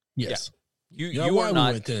 10-6. Yes. Yeah. You are not.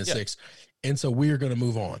 We went 10-6. And so we are going to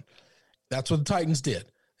move on. That's what the Titans did.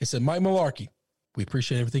 They said, "Mike Malarkey, we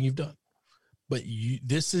appreciate everything you've done, but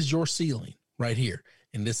this is your ceiling right here.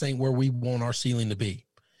 And this ain't where we want our ceiling to be.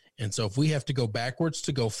 And so if we have to go backwards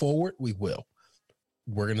to go forward, we will.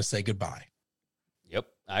 We're going to say goodbye." Yep,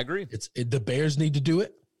 I agree. The Bears need to do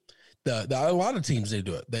it. A lot of teams need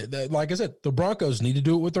to do it. Like I said, the Broncos need to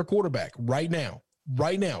do it with their quarterback right now.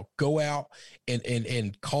 Right now, go out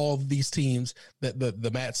and call these teams, the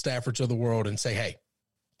Matt Staffords of the world, and say, "Hey,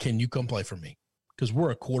 can you come play for me?" Because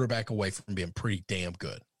we're a quarterback away from being pretty damn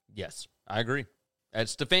good. Yes, I agree. At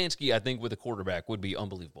Stefanski, I think with a quarterback would be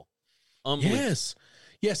unbelievable. Yes.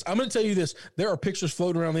 I'm going to tell you this. There are pictures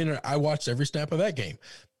floating around the internet. I watched every snap of that game.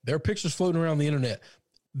 There are pictures floating around the internet.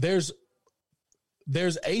 There's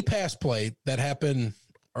a pass play that happened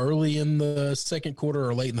early in the second quarter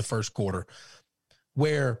or late in the first quarter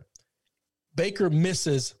where Baker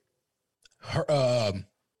misses her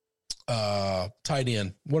tight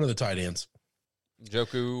end, one of the tight ends.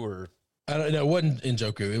 Njoku or I don't know. It wasn't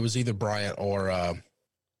Njoku. It was either Bryant or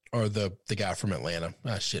the guy from Atlanta.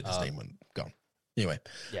 His name went gone. Anyway,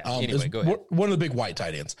 go ahead. One of the big white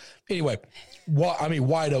tight ends. Anyway,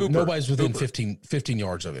 wide open. Nobody's within 15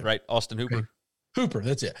 yards of him. Right, Austin Hooper. Okay. Hooper,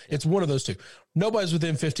 that's it. It's one of those two. Nobody's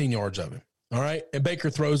within 15 yards of him. All right, and Baker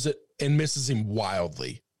throws it and misses him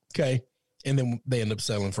wildly. Okay, And then they end up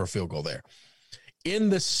settling for a field goal there. In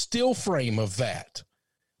the still frame of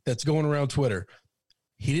that's going around Twitter,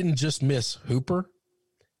 he didn't just miss Hooper.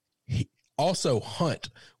 Also, Hunt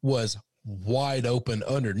was wide open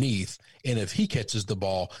underneath, and if he catches the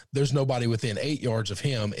ball, there's nobody within 8 yards of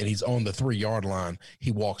him, and he's on the 3-yard line.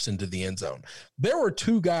 He walks into the end zone. There were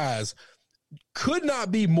two guys, could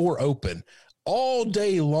not be more open. All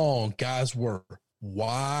day long, guys were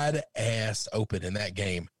wide ass open in that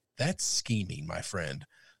game. That's scheming, my friend.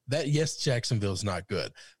 Yes, Jacksonville's not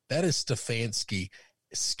good. That is Stefanski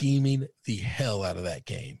scheming the hell out of that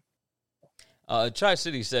game. Chai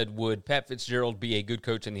City said, would Pat Fitzgerald be a good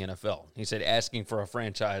coach in the NFL? He said, asking for a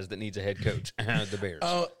franchise that needs a head coach. The Bears.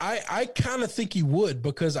 I kind of think he would,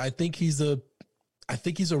 because I think he's a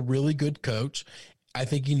really good coach. I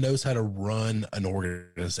think he knows how to run an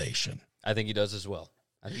organization. I think he does as well.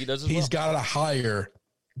 He's got to hire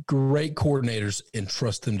great coordinators and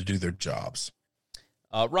trust them to do their jobs.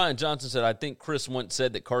 Ryan Johnson said, I think Chris once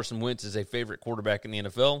said that Carson Wentz is a favorite quarterback in the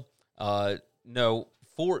NFL. No.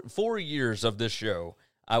 4 years of this show,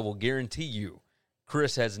 I will guarantee you,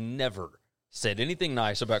 Chris has never said anything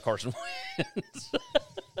nice about Carson Wentz.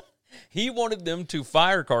 He wanted them to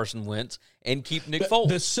fire Carson Wentz and keep Nick Foles.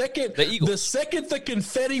 The second the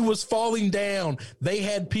confetti was falling down, they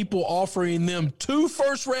had people offering them 2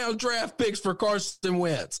 first-round draft picks for Carson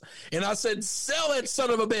Wentz. And I said, sell that son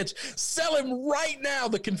of a bitch. Sell him right now.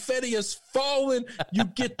 The confetti is falling. You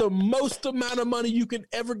get the most amount of money you can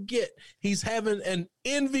ever get. He's having an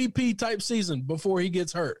MVP-type season before he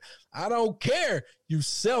gets hurt. I don't care. You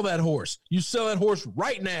sell that horse. You sell that horse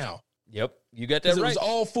right now. Yep, you got that right. It was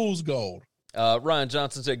all fool's gold. Ryan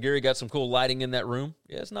Johnson said Gary got some cool lighting in that room.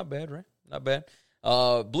 Yeah, it's not bad, right? Not bad.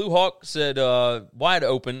 Blue Hawk said wide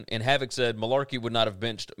open, and Havoc said Malarkey would not have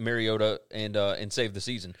benched Mariota and saved the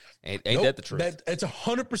season. Ain't that the truth? That's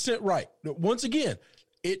 100% right. Once again,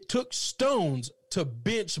 it took stones to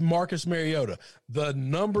bench Marcus Mariota, the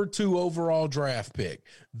number 2 overall draft pick,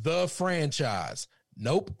 the franchise.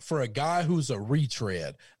 Nope, for a guy who's a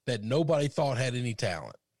retread that nobody thought had any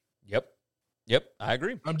talent. Yep, I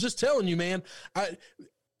agree. I'm just telling you, man.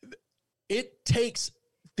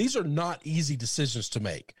 These are not easy decisions to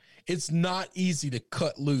make. It's not easy to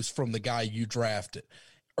cut loose from the guy you drafted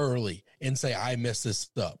early and say, I messed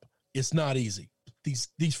this up. It's not easy.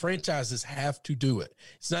 These franchises have to do it.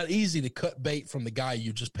 It's not easy to cut bait from the guy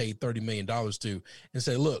you just paid $30 million to and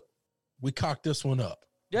say, look, we cocked this one up.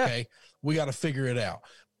 Yeah. Okay, we got to figure it out.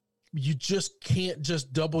 You just can't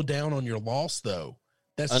just double down on your loss, though.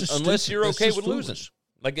 That's just unless stupid. You're That's okay with foolish.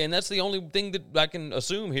 losing. And that's the only thing that I can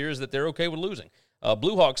assume here is that they're okay with losing.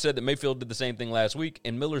 Blue Hawk said that Mayfield did the same thing last week,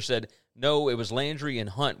 and Miller said, no, it was Landry and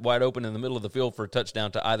Hunt wide open in the middle of the field for a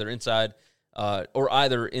touchdown to either inside the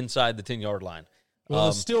 10-yard line. Well,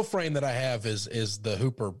 the still frame that I have is the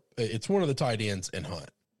Hooper. It's one of the tight ends and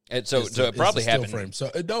Hunt. And so it probably happened. Frame.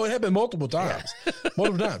 So no, it happened multiple times.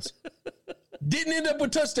 Multiple times. Didn't end up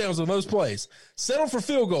with touchdowns on those plays. Settled for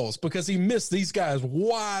field goals because he missed these guys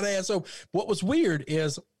wide ass open. What was weird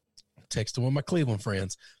is, texting one of my Cleveland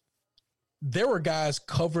friends, there were guys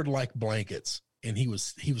covered like blankets, and he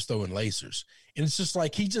was throwing lasers. And it's just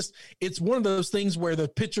like it's one of those things where the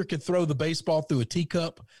pitcher could throw the baseball through a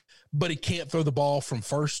teacup, but he can't throw the ball from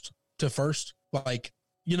first to first. Like,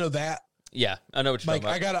 you know that? Yeah, I know what you're talking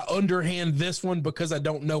about. I got to underhand this one because I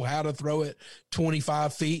don't know how to throw it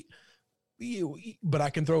 25 feet. But I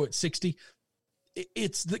can throw it 60.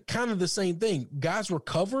 It's kind of the same thing. Guys were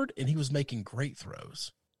covered, and he was making great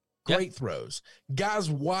throws. Great throws. Guys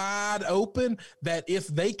wide open that if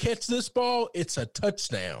they catch this ball, it's a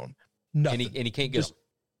touchdown. Nothing. And he can't get them.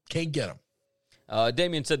 Can't get them.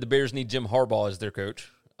 Damien said the Bears need Jim Harbaugh as their coach.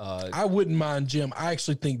 I wouldn't mind Jim. I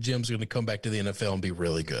actually think Jim's going to come back to the NFL and be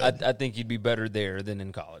really good. I think he'd be better there than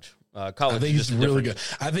in college. I think he's really good.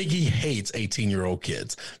 I think he hates 18-year-old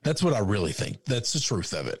kids. That's what I really think. That's the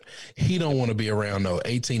truth of it. He don't want to be around no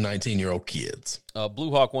 18, 19-year-old kids.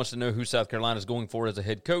 Blue Hawk wants to know who South Carolina is going for as a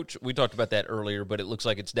head coach. We talked about that earlier, but it looks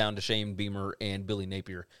like it's down to Shane Beamer and Billy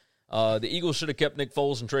Napier. The Eagles should have kept Nick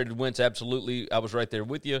Foles and traded Wentz. Absolutely. I was right there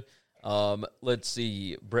with you. Let's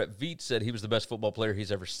see. Brett Veet said he was the best football player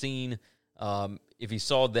he's ever seen. If he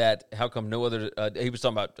saw that, how come no other he was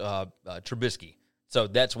talking about Trubisky. So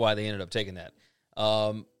that's why they ended up taking that.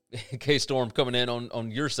 K-Storm coming in on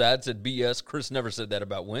your side said BS. Chris never said that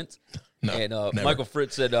about Wentz. No, and never. Michael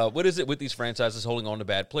Fritz said, what is it with these franchises holding on to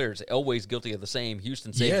bad players? Elway's guilty of the same.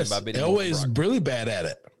 Houston saved him by bidding. Elway's really bad at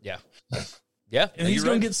it. Yeah. Yeah. And he's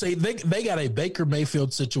going to get saved. They got a Baker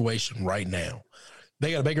Mayfield situation right now.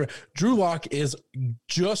 They got a Baker. Drew Lock is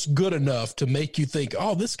just good enough to make you think,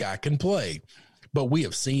 oh, this guy can play. but we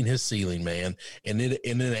have seen his ceiling, man, and it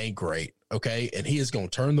ain't great. Okay. And he is going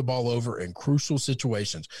to turn the ball over in crucial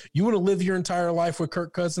situations. You want to live your entire life with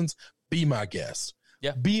Kirk Cousins? Be my guest.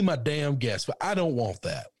 Yeah. Be my damn guest. But I don't want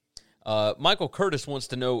that. Michael Curtis wants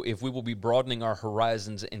to know if we will be broadening our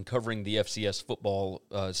horizons and covering the FCS football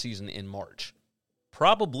season in March.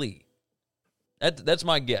 Probably. That's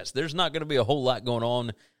my guess. There's not going to be a whole lot going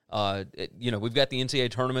on. We've got the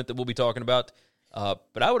NCAA tournament that we'll be talking about.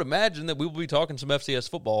 But I would imagine that we will be talking some FCS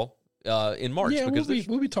football in March. Yeah, because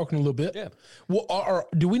we'll be talking a little bit. Yeah. Well,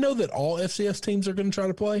 do we know that all FCS teams are going to try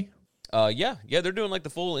to play? Yeah, they're doing like the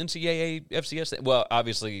full NCAA FCS thing. Well,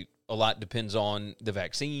 obviously, a lot depends on the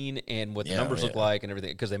vaccine and what the numbers look like and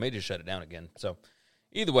everything, because they may just shut it down again. So,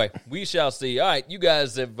 either way, we shall see. All right, you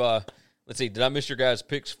guys have, let's see, did I miss your guys'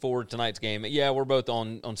 picks for tonight's game? Yeah, we're both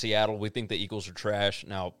on Seattle. We think the Eagles are trash.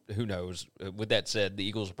 Now, who knows? With that said, the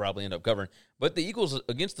Eagles will probably end up covering. But the Eagles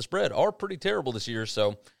against the spread are pretty terrible this year.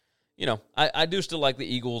 So, I do still like the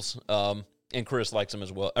Eagles, and Chris likes them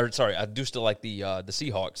as well. I do still like the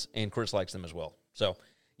Seahawks, and Chris likes them as well. So,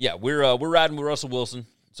 yeah, we're riding with Russell Wilson.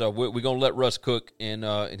 So we're going to let Russ cook, and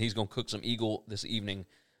he's going to cook some Eagle this evening.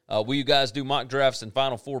 Will you guys do mock drafts and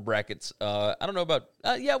Final Four brackets? I don't know about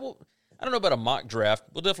I don't know about a mock draft.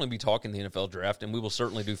 We'll definitely be talking the NFL draft, and we will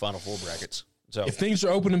certainly do Final Four brackets. So if things are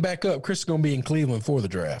opening back up, Chris is going to be in Cleveland for the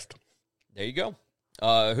draft. There you go.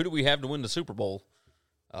 Who do we have to win the Super Bowl?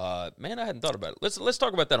 Man, I hadn't thought about it. Let's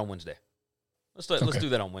talk about that on Wednesday. Let's do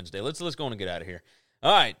that on Wednesday. Let's go on and get out of here.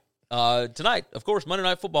 All right. Tonight, of course, Monday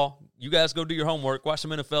Night Football. You guys go do your homework, watch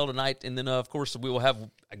some NFL tonight, and then, of course, we will have,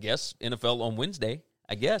 I guess, NFL on Wednesday.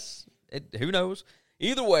 I guess. Who knows?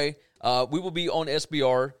 Either way, we will be on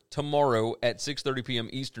SBR tomorrow at 6:30 p.m.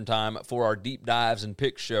 Eastern Time for our Deep Dives and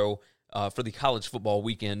Picks show for the college football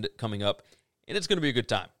weekend coming up, and it's going to be a good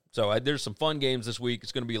time. So there's some fun games this week.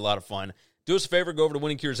 It's going to be a lot of fun. Do us a favor, go over to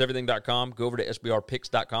winningcureseverything.com, go over to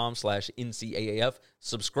sbrpicks.com/NCAAF,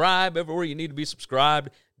 subscribe everywhere you need to be subscribed.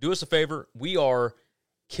 Do us a favor, we are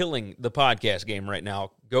killing the podcast game right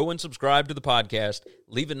now. Go and subscribe to the podcast,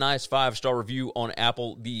 leave a nice 5-star review on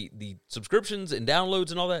Apple. The subscriptions and downloads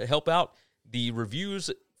and all that help out. The reviews,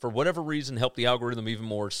 for whatever reason, help the algorithm even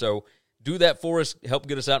more. So do that for us. Help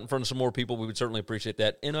get us out in front of some more people. We would certainly appreciate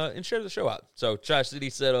that. And share the show out. So Chai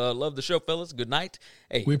City said, love the show, fellas. Good night.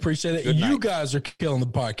 Hey, we appreciate it. You guys are killing the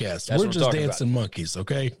podcast. We're just dancing monkeys,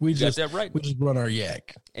 okay? We just got that right. We just run our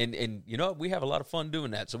yak. And you know, we have a lot of fun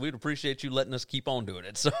doing that. So we'd appreciate you letting us keep on doing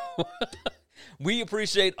it. So we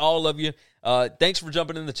appreciate all of you. Thanks for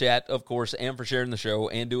jumping in the chat, of course, and for sharing the show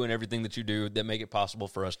and doing everything that you do that make it possible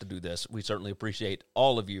for us to do this. We certainly appreciate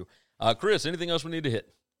all of you. Chris, anything else we need to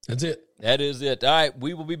hit? That's it. That is it. All right,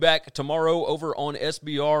 we will be back tomorrow over on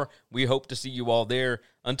SBR. We hope to see you all there.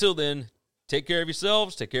 Until then, take care of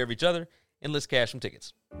yourselves, take care of each other, and let's cash some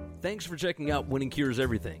tickets. Thanks for checking out Winning Cures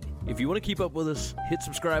Everything. If you want to keep up with us, hit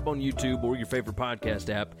subscribe on YouTube or your favorite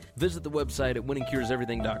podcast app. Visit the website at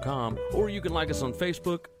winningcureseverything.com, or you can like us on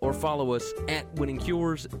Facebook or follow us at Winning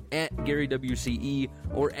Cures, at Gary WCE,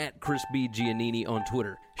 or at Chris B. Giannini on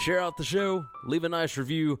Twitter. Share out the show, leave a nice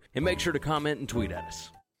review, and make sure to comment and tweet at us.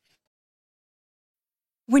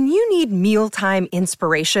 When you need mealtime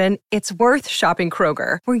inspiration, it's worth shopping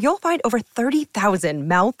Kroger, where you'll find over 30,000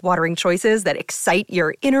 mouth-watering choices that excite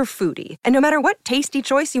your inner foodie. And no matter what tasty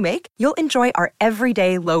choice you make, you'll enjoy our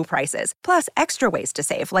everyday low prices, plus extra ways to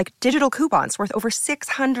save, like digital coupons worth over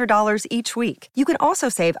 $600 each week. You can also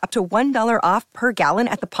save up to $1 off per gallon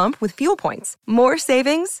at the pump with fuel points. More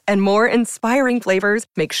savings and more inspiring flavors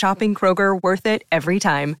make shopping Kroger worth it every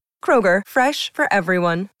time. Kroger, fresh for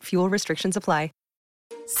everyone. Fuel restrictions apply.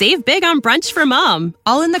 Save big on brunch for mom,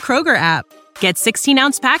 all in the Kroger app. Get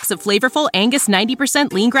 16-ounce packs of flavorful Angus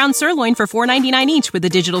 90% lean ground sirloin for $4.99 each with a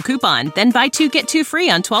digital coupon. Then buy 2, get 2 free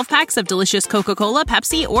on 12 packs of delicious Coca-Cola,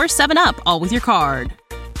 Pepsi, or 7-Up, all with your card.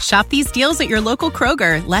 Shop these deals at your local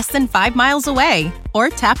Kroger, less than 5 miles away. Or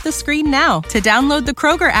tap the screen now to download the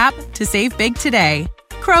Kroger app to save big today.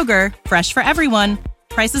 Kroger, fresh for everyone.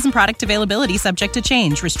 Prices and product availability subject to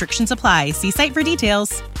change. Restrictions apply. See site for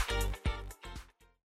details.